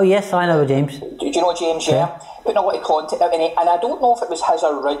Sinclair. Oh yes, I know James. Do you know James? Yeah. Putting a lot of content out, and I don't know if it was his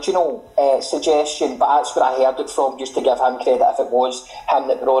original suggestion, but that's where I heard it from, just to give him credit if it was him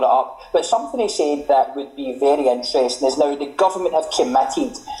that brought it up. But something he said that would be very interesting is now the government have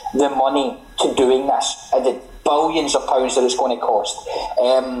committed the money to doing this, and the billions of pounds that it's going to cost.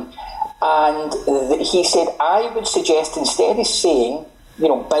 He said, I would suggest, instead of saying,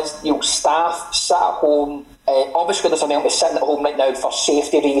 staff sit at home, obviously there's an element of sitting at home right now for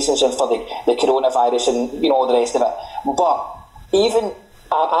safety reasons and for the coronavirus and all the rest of it, but even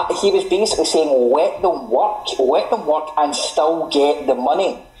he was basically saying let them work and still get the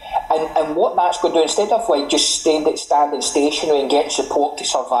money. And what that's going to do, instead of just standing stationary and getting support to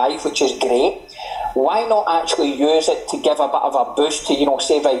survive, which is great, why not actually use it to give a bit of a boost to,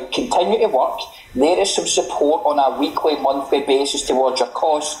 say, right, continue to work, there is some support on a weekly, monthly basis towards your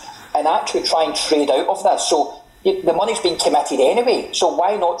costs, and actually try and trade out of this. So the money's been committed anyway, so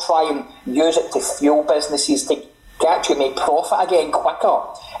why not try and use it to fuel businesses to actually make profit again quicker,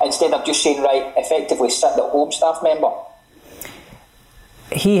 instead of just saying, right, effectively sit at home staff member.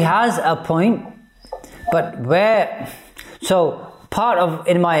 He has a point, but part of,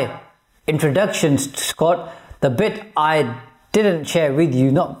 in my introductions, Scott, the bit I didn't share with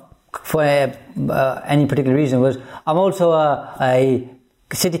you, not for any particular reason, was I'm also a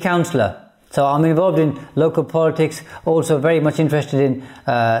city councillor. So I'm involved in local politics, also very much interested in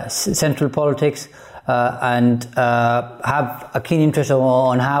central politics, and have a keen interest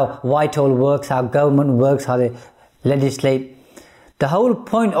on how Whitehall works, how government works, how they legislate. The whole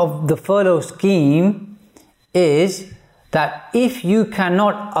point of the furlough scheme is that if you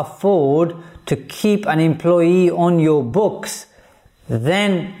cannot afford to keep an employee on your books,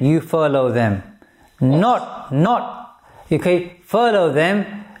 then you furlough them. Furlough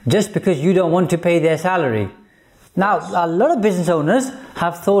them just because you don't want to pay their salary. Now, a lot of business owners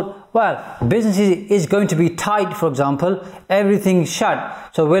have thought, well, business is going to be tight, for example, everything's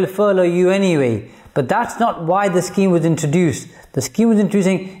shut, so we'll furlough you anyway. But that's not why the scheme was introduced. The scheme was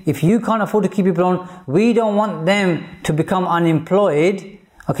introducing, if you can't afford to keep people on, we don't want them to become unemployed.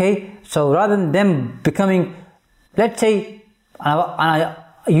 Okay, so rather than them becoming, let's say, and I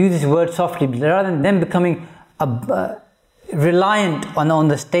use this word softly, rather than them becoming reliant on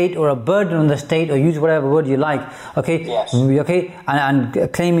the state, or a burden on the state, or use whatever word you like, okay, yes. Okay,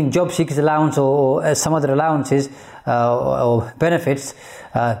 and claiming job seekers allowance or some other allowances or benefits,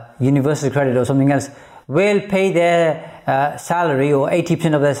 universal credit or something else, will pay their salary, or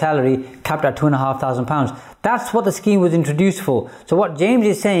 80% of their salary, capped at £2,500. That's what the scheme was introduced for. So what James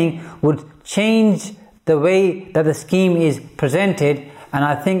is saying would change the way that the scheme is presented, and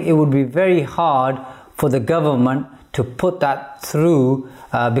I think it would be very hard for the government to put that through,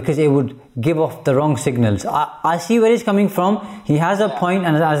 because it would give off the wrong signals. I see where he's coming from. He has a point,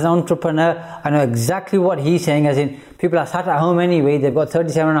 and as an entrepreneur, I know exactly what he's saying, as in people are sat at home anyway, they've got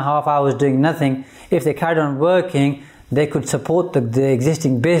 37.5 hours doing nothing. If they carried on working, they could support the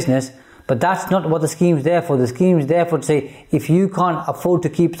existing business, but that's not what the scheme's there for. The scheme's there for to say, if you can't afford to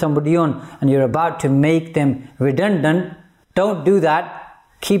keep somebody on and you're about to make them redundant, don't do that,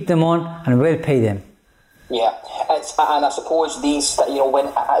 keep them on and we'll pay them. Yeah, and I suppose these, when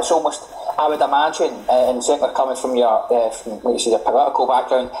it's almost, I would imagine, and certainly coming from your political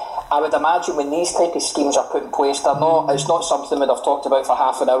background, I would imagine when these type of schemes are put in place, it's not something that I've talked about for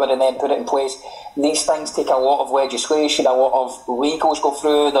half an hour and then put it in place. These things take a lot of legislation, a lot of legals go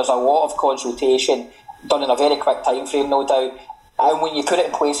through, there's a lot of consultation done in a very quick time frame, no doubt. And when you put it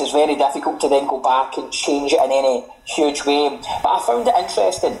in place, it's very difficult to then go back and change it in any huge way. But I found it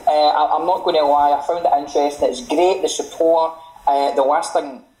interesting. I'm not going to lie, I found it interesting. It's great, the support. The last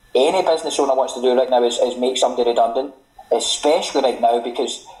thing any business owner wants to do right now is make somebody redundant, especially right now,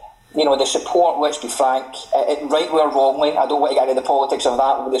 because the support, let's be frank, rightly or wrongly, I don't want to get into the politics of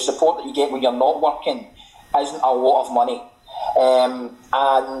that, but the support that you get when you're not working isn't a lot of money.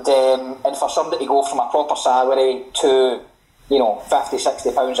 And for somebody to go from a proper salary to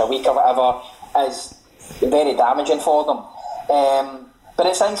 £50-60 a week or whatever is very damaging for them. But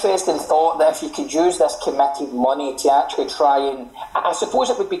it's interesting thought that if you could use this committed money to actually try and, I suppose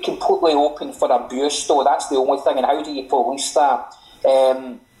it would be completely open for abuse though, that's the only thing, and how do you police that?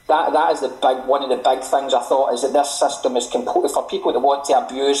 That is one of the big things I thought, is that this system is completely for people that want to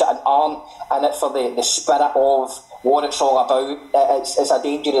abuse it and aren't in it for the spirit of what it's all about. It's a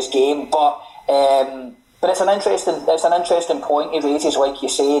dangerous game, but But it's an interesting point he raises, like you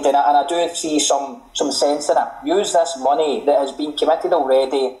said, and I do see some sense in it. Use this money that has been committed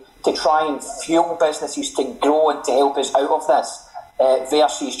already to try and fuel businesses to grow and to help us out of this,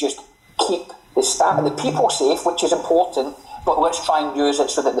 versus just keep the people safe, which is important, but let's try and use it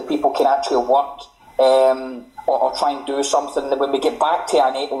so that the people can actually work, or try and do something that when we get back to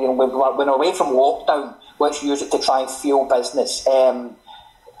when we're away from lockdown, let's use it to try and fuel business.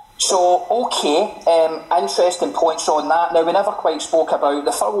 Interesting points on that. Now, we never quite spoke about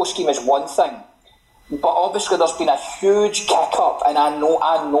the furlough scheme is one thing, but obviously there's been a huge kick up, and I know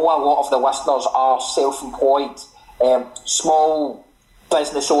a lot of the listeners are self-employed, small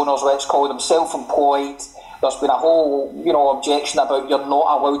business owners, let's call them, self-employed. There's been a whole, objection about you're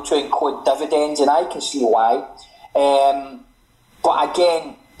not allowed to include dividends, and I can see why. But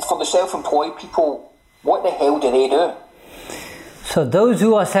again, for the self-employed people, what the hell do they do? So those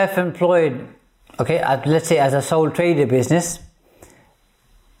who are self-employed, let's say as a sole trader business,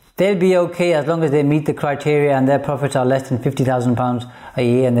 they'll be okay as long as they meet the criteria and their profits are less than £50,000 a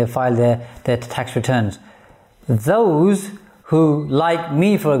year and they file their tax returns. Those who, like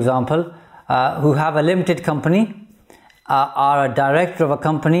me for example, who have a limited company, are a director of a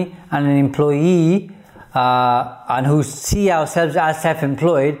company and an employee, and who see ourselves as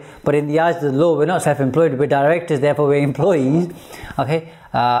self-employed, but in the eyes of the law we're not self-employed, we're directors, therefore we're employees,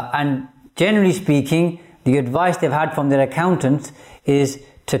 and generally speaking the advice they've had from their accountants is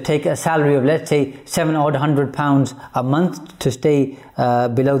to take a salary of, let's say, £700 a month to stay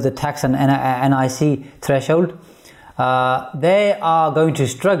below the tax and NIC threshold. They are going to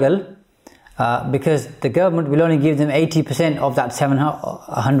struggle because the government will only give them 80% of that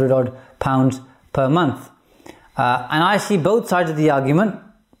 £700 odd per month. And I see both sides of the argument,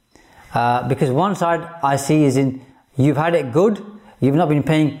 because one side I see is in, you've had it good, you've not been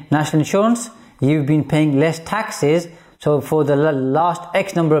paying national insurance, you've been paying less taxes, so for the last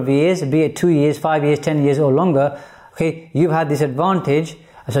X number of years, be it 2 years, 5 years, 10 years or longer, you've had this advantage,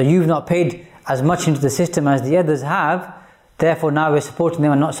 so you've not paid as much into the system as the others have, therefore now we're supporting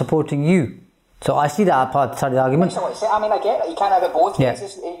them and not supporting you. So I see that side of the argument. I mean, I get it. You can't have it both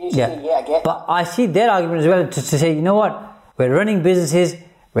ways. I get But I see their argument as well to say, you know what, we're running businesses,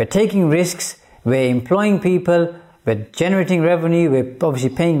 we're taking risks, we're employing people, we're generating revenue, we're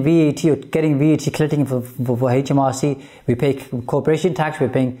obviously paying VAT or getting VAT, collecting for HMRC, we pay corporation tax, we're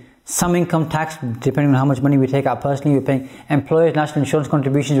paying some income tax depending on how much money we take out personally, we're paying employers' national insurance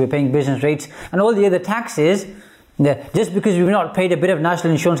contributions, we're paying business rates and all the other taxes. Just because we've not paid a bit of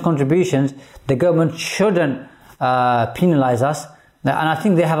national insurance contributions, the government shouldn't penalise us. And I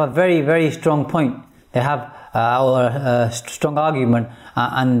think they have a very, very strong point. They have a strong argument.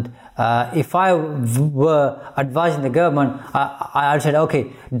 If I were advising the government, I said,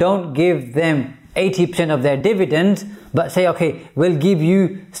 okay, don't give them 80% of their dividends, but say, okay, we'll give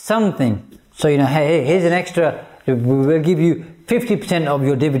you something. So, hey, here's an extra, we'll give you 50% of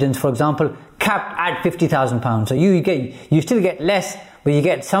your dividends, for example, capped at £50,000. So you still get less, but you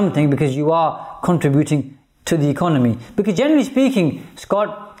get something because you are contributing to the economy. Because generally speaking,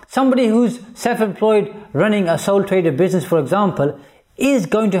 Scott, somebody who's self-employed running a sole trader business, for example, is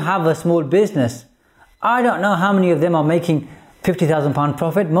going to have a small business. I don't know how many of them are making £50,000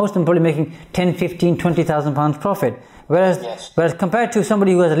 profit. Most of them probably making 10, 15, £20,000 profit. Whereas compared to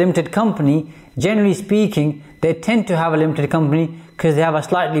somebody who has a limited company, generally speaking, they tend to have a limited company because they have a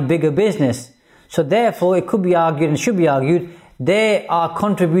slightly bigger business. So therefore, it could be argued and should be argued, they are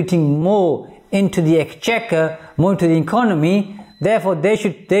contributing more into the exchequer, more into the economy, therefore they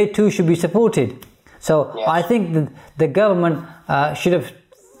too should be supported. So I think that the government should have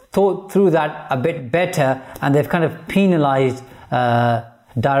thought through that a bit better, and they've kind of penalised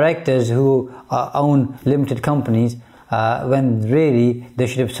directors who own limited companies when really they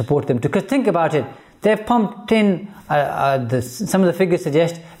should have supported them. Because think about it, they've pumped in, some of the figures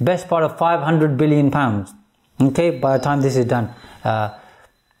suggest, best part of £500 billion. By the time this is done.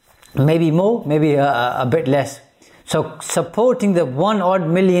 Maybe more, maybe a bit less. So supporting the 1 odd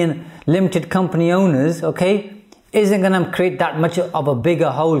million limited company owners, isn't going to create that much of a bigger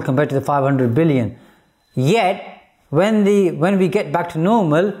hole compared to the 500 billion. Yet, when we get back to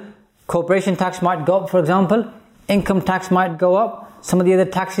normal, corporation tax might go up, for example, income tax might go up, some of the other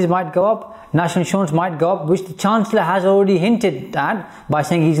taxes might go up, national insurance might go up, which the Chancellor has already hinted at by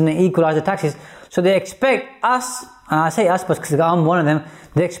saying he's going to equalise the taxes. So they expect us, and I say us because I'm one of them,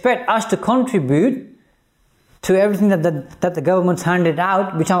 they expect us to contribute to everything that the government's handed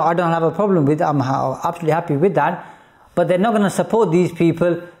out, which I don't have a problem with. I'm absolutely happy with that. But they're not going to support these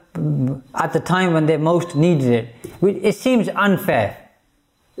people at the time when they most needed it. It seems unfair.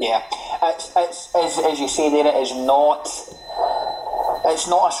 Yeah, it's as you say there, it is not. It's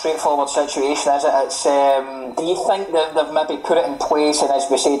not a straightforward situation, is it? It's. Do you think that they've maybe put it in place, and as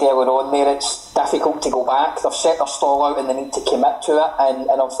we said earlier on there, it's difficult to go back? They've set their stall out and they need to commit to it, and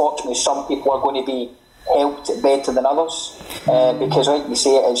unfortunately some people are going to be helped better than others, because like you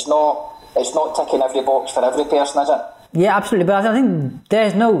say, it's not ticking every box for every person, is it? Yeah, absolutely. But I think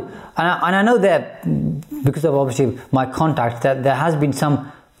there's no, and I know that because of obviously my contacts, that there has been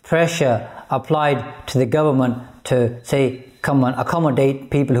some pressure applied to the government to say, come on,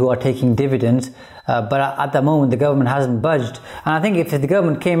 accommodate people who are taking dividends. But at the moment, the government hasn't budged. And I think if the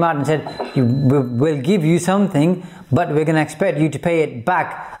government came out and said, we'll give you something, but we're going to expect you to pay it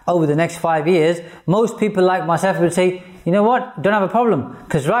back over the next 5 years, most people like myself would say, you know what, don't have a problem.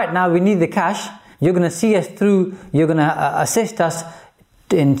 Because right now we need the cash. You're going to see us through. You're going to assist us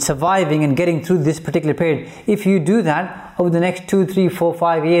in surviving and getting through this particular period. If you do that over the next 2, 3, 4,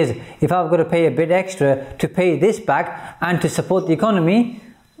 5 years, if I've got to pay a bit extra to pay this back and to support the economy,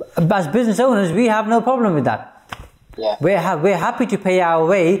 as business owners, we have no problem with that. Yeah. We're happy to pay our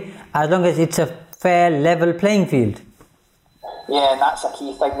way as long as it's a fair, level playing field. Yeah, and that's a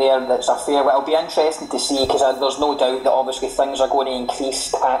key thing there. That's a fair. It'll be interesting to see, because there's no doubt that obviously things are going to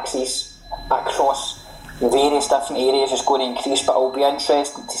increase. Taxes across various different areas is going to increase, but it'll be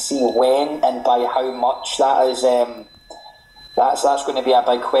interesting to see when and by how much that is. That's going to be a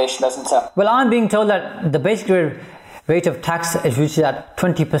big question, isn't it? Well, I'm being told that the basic rate of tax, which is at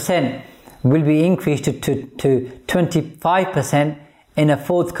 20%, will be increased to 25% in a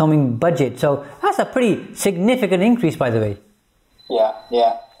forthcoming budget. So that's a pretty significant increase, by the way.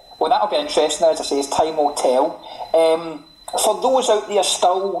 Yeah. Well, that'll be interesting. As I say, as time will tell. For those out there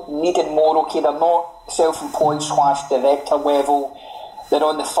still needing more, okay, they're not self-employed / director level, they're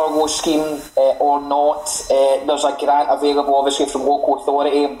on the furlough scheme or not. There's a grant available, obviously, from local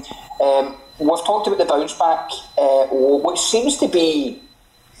authority. We've talked about the bounce back, which seems to be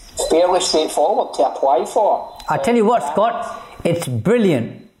fairly straightforward to apply for. I tell you what, Scott, it's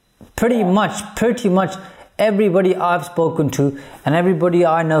brilliant. Pretty much everybody I've spoken to and everybody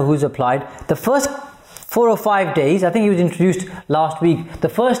I know who's applied, the first 4 or 5 days, I think it was introduced last week, the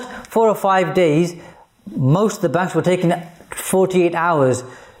first 4 or 5 days, most of the banks were taking 48 hours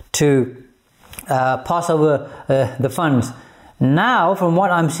to pass over the funds. Now, from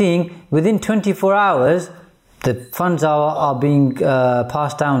what I'm seeing, within 24 hours, the funds are being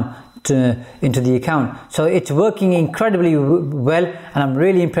passed down into the account. So it's working incredibly well, and I'm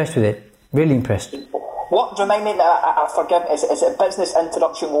really impressed with it. Really impressed. What, remind me, I forget, is it Business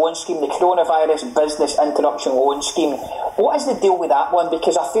Interruption Loan Scheme, the Coronavirus Business Interruption Loan Scheme? What is the deal with that one?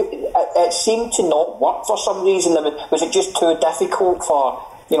 Because I feel it seemed to not work for some reason. Was it just too difficult for,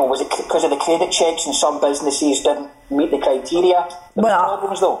 was it because of the credit checks and some businesses didn't meet the criteria?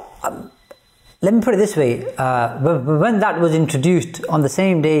 Problems though? Let me put it this way. When that was introduced, on the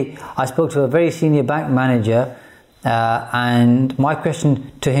same day, I spoke to a very senior bank manager, and my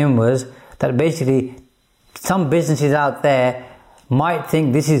question to him was that basically some businesses out there might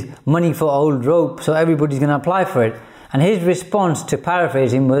think this is money for old rope, so everybody's going to apply for it. And his response, to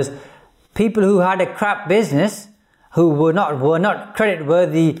paraphrase him, was people who had a crap business, who were not credit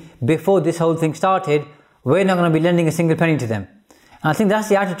worthy before this whole thing started, we're not going to be lending a single penny to them. And I think that's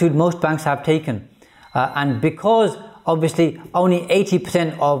the attitude most banks have taken. And because obviously only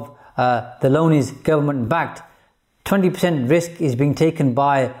 80% of the loan is government backed, 20% risk is being taken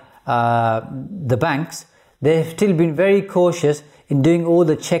by the banks. They've still been very cautious in doing all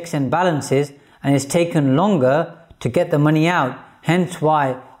the checks and balances, and it's taken longer to get the money out. Hence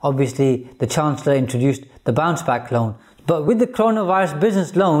why obviously the Chancellor introduced the bounce back loan. But with the coronavirus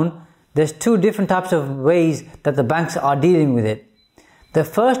business loan, there's 2 different types of ways that the banks are dealing with it. The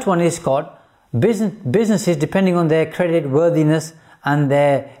first one is, Scott, businesses, depending on their credit worthiness and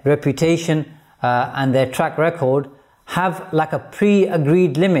their reputation and their track record, have like a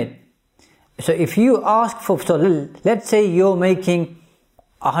pre-agreed limit. So if you ask for, let's say you're making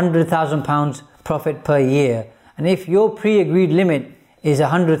 £100,000 profit per year, and if your pre-agreed limit is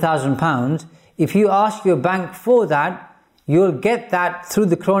 £100,000, if you ask your bank for that, you'll get that through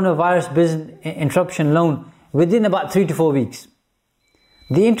the coronavirus business interruption loan within about 3 to 4 weeks.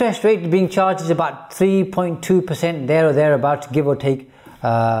 The interest rate being charged is about 3.2% there or thereabouts, give or take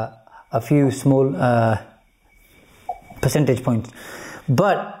a few small percentage points,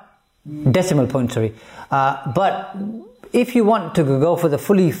 decimal points, sorry. But if you want to go for the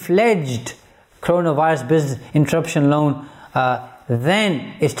fully fledged coronavirus business interruption loan,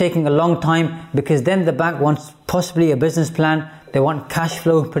 then it's taking a long time, because then the bank wants possibly a business plan, they want cash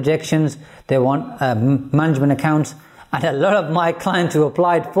flow projections, they want management accounts, And a lot of my clients who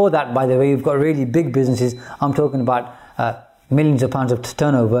applied for that, by the way, who've got really big businesses, I'm talking about millions of pounds of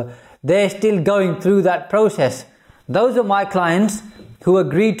turnover, they're still going through that process. Those are my clients who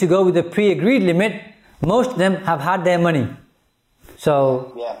agreed to go with the pre-agreed limit. Most of them have had their money.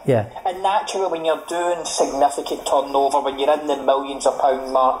 So, yeah. And naturally, when you're doing significant turnover, when you're in the millions of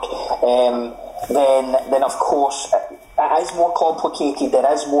pound mark, then of course it is more complicated.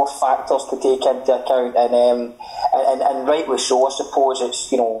 There is more factors to take into account, and rightly so. I suppose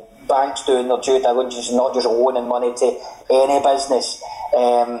it's, you know, banks doing their due diligence, not just loaning money to any business.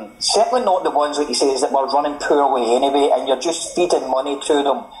 Certainly not the ones, like you say, that were running poorly anyway, and you're just feeding money to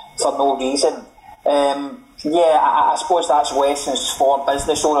them for no reason. I suppose that's lessons for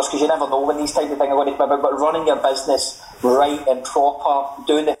business owners, because you never know when these type of things are going to come about. But running your business right and proper,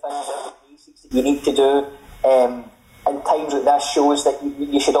 doing the things that you need to do, in times like this shows that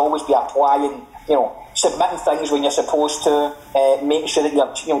you should always be applying, you know, submitting things when you're supposed to, make sure that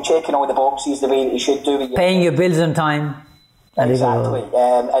you're, you know, checking all the boxes the way that you should do. Paying your bills on time. Exactly,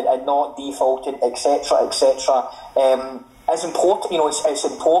 and not defaulting, etc., etc. It's important, you know. It's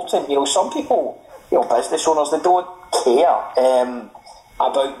important, you know. Some people, you know, business owners, they don't care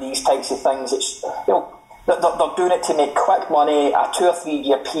about these types of things. It's, you know, they're doing it to make quick money, a 2 or 3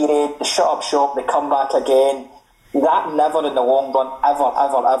 year period. They shut up shop, they come back again. That never in the long run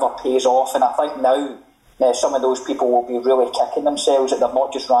ever pays off. And I think now some of those people will be really kicking themselves that they've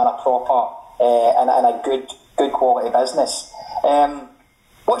not just run a proper and a good quality business.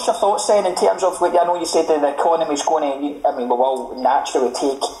 What's your thoughts then in terms of, like, I know you said that the economy's going to, I mean, we will naturally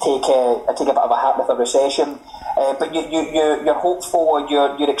take a bit of a hit with a recession, but you're hopeful, or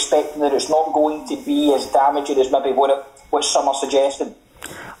you're expecting that it's not going to be as damaging as maybe what some are suggesting?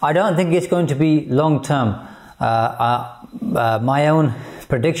 I don't think it's going to be long term. My own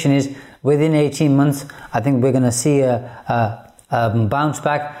prediction is within 18 months, I think we're going to see a bounce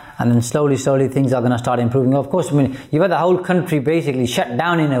back, and then slowly things are going to start improving. Of course, I mean, you've had the whole country basically shut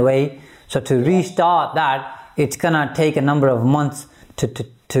down in a way, so to restart that, it's going to take a number of months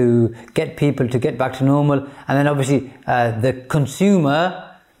to get people to get back to normal. And then obviously the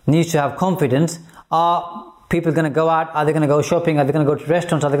consumer needs to have confidence. Are people going to go out? Are they going to go shopping? Are they going to go to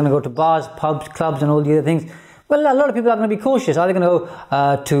restaurants? Are they going to go to bars, pubs, clubs and all the other things? Well, a lot of people are going to be cautious. Are they going to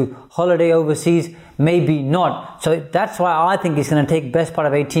go to holiday overseas? Maybe not. So that's why I think it's going to take best part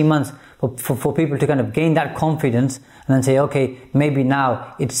of 18 months for people to kind of gain that confidence and then say, okay, maybe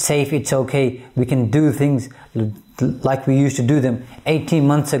now it's safe, it's okay, we can do things like we used to do them 18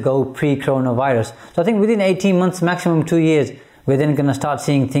 months ago pre-coronavirus. So I think within 18 months, maximum 2 years, we're then going to start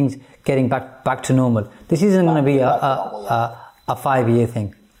seeing things getting back to normal. This isn't going to be a 5-year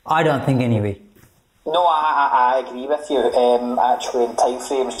thing. I don't think anyway. No, I agree with you. Actually, in time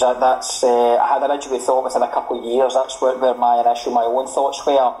frames, that's I had originally thought within a couple of years. That's where my own thoughts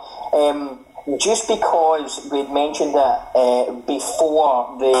were. Just because we'd mentioned that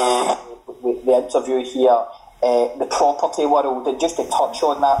before the interview here, the property world, and just to touch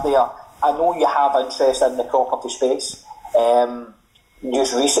on that there, I know you have interest in the property space.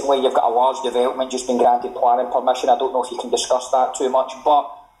 Just recently, you've got a large development just been granted planning permission. I don't know if you can discuss that too much, but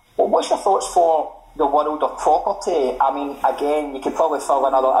what's your thoughts for the world of property? I mean, again, you could probably fill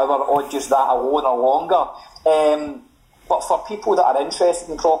another hour on just that alone or longer. But for people that are interested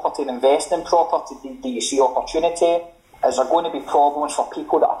in property and investing in property, do you see opportunity? Is there going to be problems for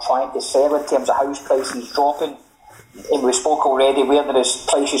people that are trying to sell in terms of house prices dropping? And we spoke already where there is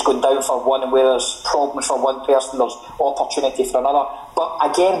prices going down for one and where there's problems for one person, there's opportunity for another.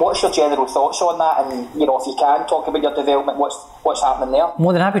 But again, what's your general thoughts on that? And, you know, if you can talk about your development, what's happening there?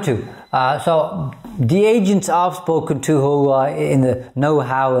 More than happy to. So the agents I've spoken to who are in the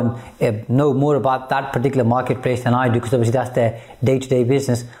know-how and know more about that particular marketplace than I do, because obviously that's their day-to-day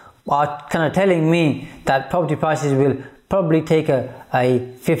business, are kind of telling me that property prices will probably take a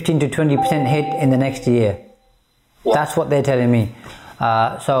 15 to 20% hit in the next year. Yeah. That's what they're telling me.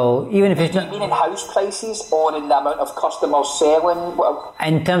 So even if it's not... You mean in house prices or in the amount of customers selling?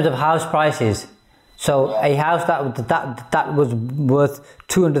 In terms of house prices. So a house that was worth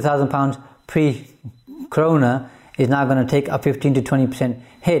 £200,000 pre-corona is now going to take a 15 to 20%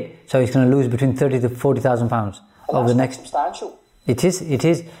 hit. So it's going to lose between £30,000 to £40,000 over the next... substantial. It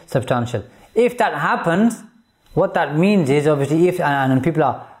is substantial. If that happens, what that means is obviously if and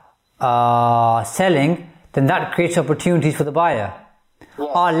people are selling, then that creates opportunities for the buyer. Yeah.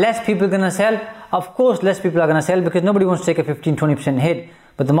 Are less people going to sell? Of course less people are going to sell, because nobody wants to take a 15-20% hit,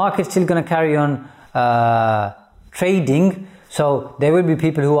 but the market's still going to carry on trading. So there will be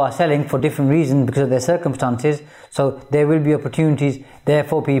people who are selling for different reasons because of their circumstances. So there will be opportunities there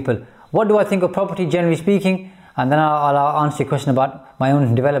for people. What do I think of property generally speaking? and then I'll answer your question about my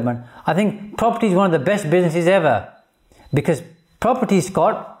own development. I think property is one of the best businesses ever, because property,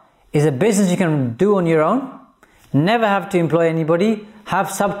 Scott, is a business you can do on your own, never have to employ anybody, have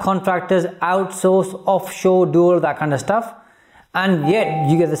subcontractors, outsource, offshore, do all that kind of stuff, and yet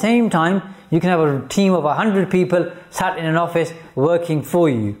you at the same time you can have a team of 100 people sat in an office working for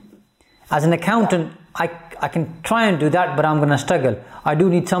you. As an accountant, I can try and do that, but I'm going to struggle. I do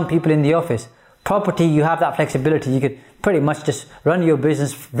need some people in the office. Property, you have that flexibility. You could pretty much just run your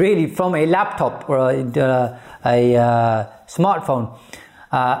business really from a laptop or a smartphone.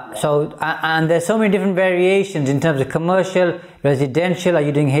 And there's so many different variations in terms of commercial, residential. Are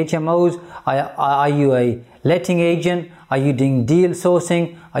you doing HMOs? Are you a letting agent? Are you doing deal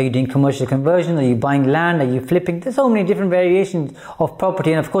sourcing? Are you doing commercial conversion? Are you buying land? Are you flipping? There's so many different variations of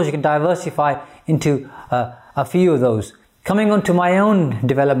property, and of course you can diversify into a few of those. Coming on to my own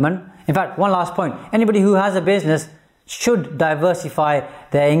development, in fact, one last point. Anybody who has a business should diversify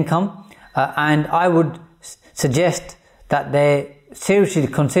their income, and I would suggest that they seriously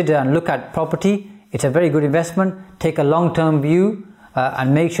consider and look at property. It's a very good investment. Take a long-term view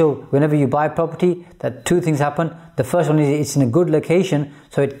and make sure whenever you buy property that two things happen. The first one is it's in a good location,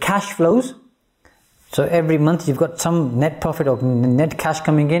 so it cash flows. So every month you've got some net profit or net cash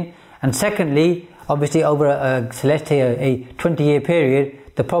coming in. And secondly, obviously over let's say a 20-year period,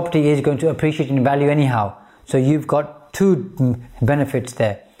 the property is going to appreciate in value anyhow. So you've got two benefits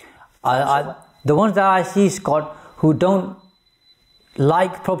there. The ones that I see, Scott, who don't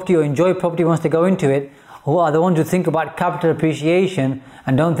like property or enjoy property once they go into it, who are the ones who think about capital appreciation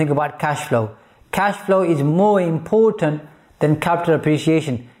and don't think about cash flow. Cash flow is more important than capital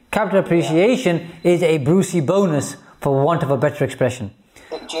appreciation. Capital appreciation is a Brucey bonus, for want of a better expression.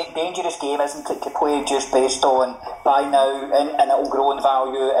 Dangerous game, isn't it, to play just based on buy now and it'll grow in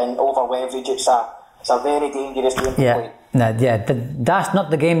value and over leverage. It's a very dangerous game to play. That's not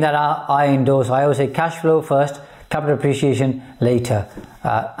the game that I endorse. I always say cash flow first, capital appreciation later.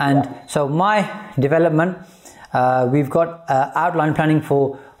 So my development, we've got outline planning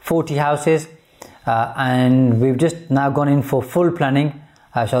for 40 houses, and we've just now gone in for full planning.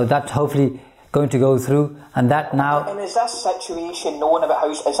 So that's hopefully going to go through, and that now. And is this situation knowing about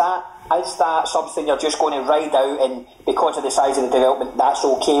house? Is that something you're just going to ride out, and because of the size of the development, that's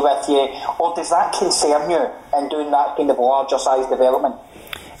okay with you, or does that concern you in doing that kind of larger size development?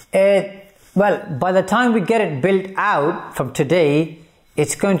 Well, by the time we get it built out from today,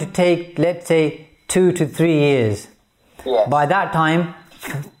 it's going to take, let's say, 2 to 3 years. Yes. By that time,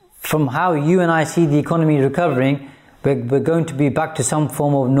 from how you and I see the economy recovering, we're going to be back to some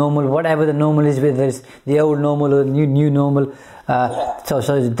form of normal, whatever the normal is, whether it's the old normal or new normal.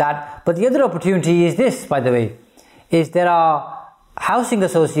 So that. But the other opportunity is this, by the way, is there are housing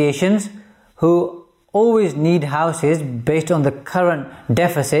associations who always need houses based on the current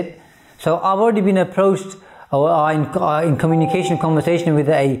deficit. So I've already been approached or in conversation with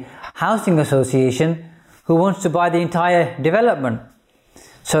a housing association who wants to buy the entire development.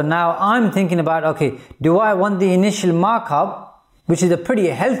 So now I'm thinking about, okay, do I want the initial markup, which is a pretty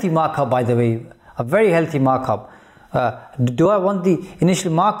healthy markup, by the way, a very healthy markup. Do I want the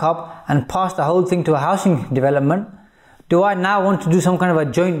initial markup and pass the whole thing to a housing development? Do I now want to do some kind of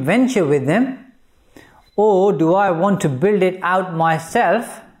a joint venture with them? Or do I want to build it out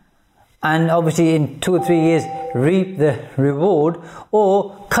myself and obviously in 2 or 3 years reap the reward,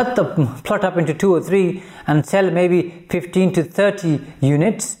 or cut the plot up into 2 or 3 and sell maybe 15 to 30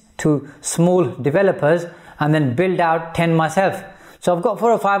 units to small developers and then build out 10 myself? So I've got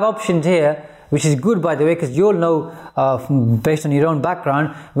 4 or 5 options here, which is good, by the way, because you'll know based on your own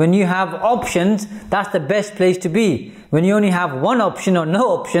background, when you have options, that's the best place to be. When you only have one option or no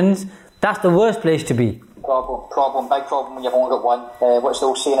options, that's the worst place to be. Big problem when you've only got one. What's the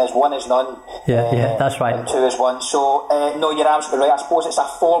old saying is one is none. Yeah, that's right. And 2 is 1. So, no, you're absolutely right. I suppose it's a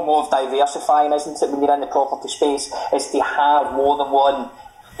form of diversifying, isn't it, when you're in the property space, is to have more than one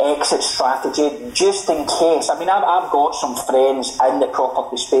exit strategy, just in case. I mean, I've got some friends in the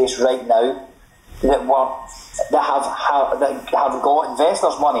property space right now that have got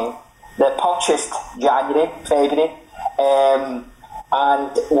investors' money that purchased January, February,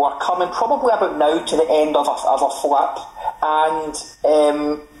 and we're coming probably about now to the end of a flip, and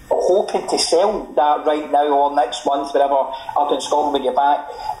hoping to sell that right now or next month, wherever up in Scotland we get back,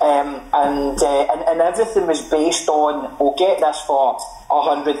 and everything was based on, we'll get this for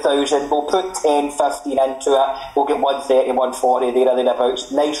 100,000, we'll put 10, 15 into it, we'll get 130, 140, there or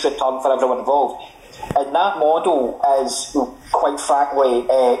thereabouts. Nice return for everyone involved. And that model is, quite frankly,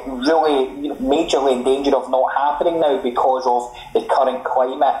 really majorly in danger of not happening now because of the current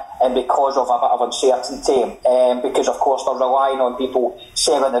climate and because of a bit of uncertainty. Because, of course, they're relying on people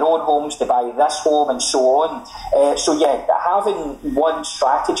selling their own homes to buy this home and so on. So, yeah, having one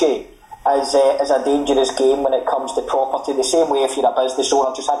strategy is a dangerous game when it comes to property. The same way if you're a business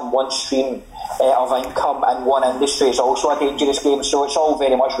owner, just having one stream of income in one industry is also a dangerous game. So it's all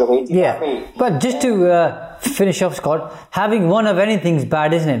very much related. Yeah, but just to finish off, Scott, having one of anything is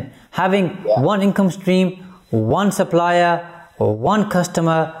bad, isn't it? Having one income stream, one supplier, or one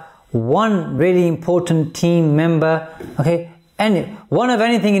customer, one really important team member, okay? And one of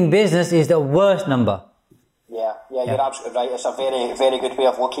anything in business is the worst number. Yeah, you're absolutely right. It's a very, very good way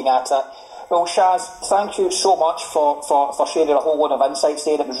of looking at it. Well, Shaz, thank you so much for sharing a whole lot of insights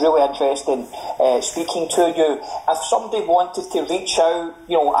there. It was really interesting speaking to you. If somebody wanted to reach out,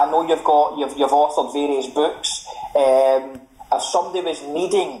 I know you've authored various books. If somebody was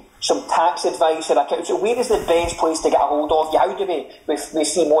needing some tax advice or accounts, so where is the best place to get a hold of you? How do we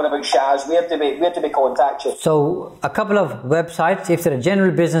see more about Shaz? Where do we contact you? So a couple of websites. If they're a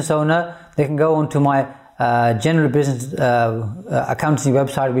general business owner, they can go onto my general business accountancy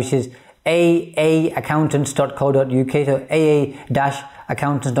website, which is aaccountants.co.uk, so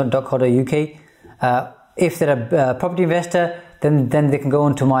aa-accountants.co.uk. If they're a property investor, then they can go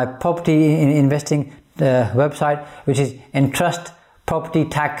onto my property investing website, which is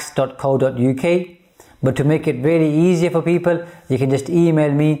entrustpropertytax.co.uk. But to make it really easier for people, you can just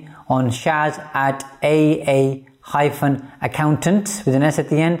email me on shaz@aa-accountants with an S at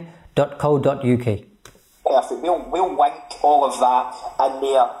the end, .co.uk. Perfect. We'll link all of that in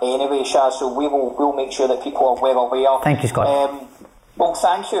there anyway, Shaz, so we'll make sure that people are well aware. Thank you, Scott. Well,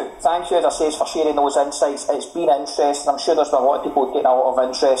 thank you, as I say, for sharing those insights. It's been interesting. I'm sure there's been a lot of people taking a lot of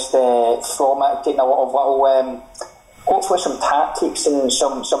interest from it, taking a lot of little, hopefully some tactics and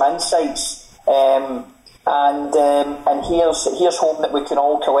some insights. And here's hoping that we can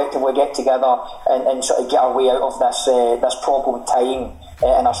all collectively get together and sort of get our way out of this problem time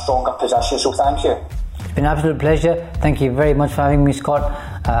in a stronger position. So thank you. It's been an absolute pleasure. Thank you very much for having me, Scott,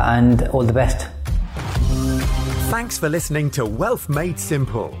 and all the best. Thanks for listening to Wealth Made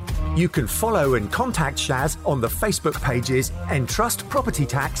Simple. You can follow and contact Shaz on the Facebook pages Entrust Property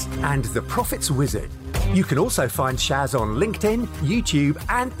Tax and The Profits Wizard. You can also find Shaz on LinkedIn, YouTube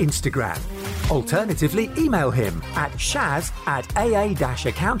and Instagram. Alternatively, email him at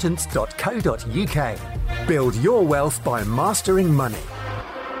shaz@aa-accountants.co.uk. Build your wealth by mastering money.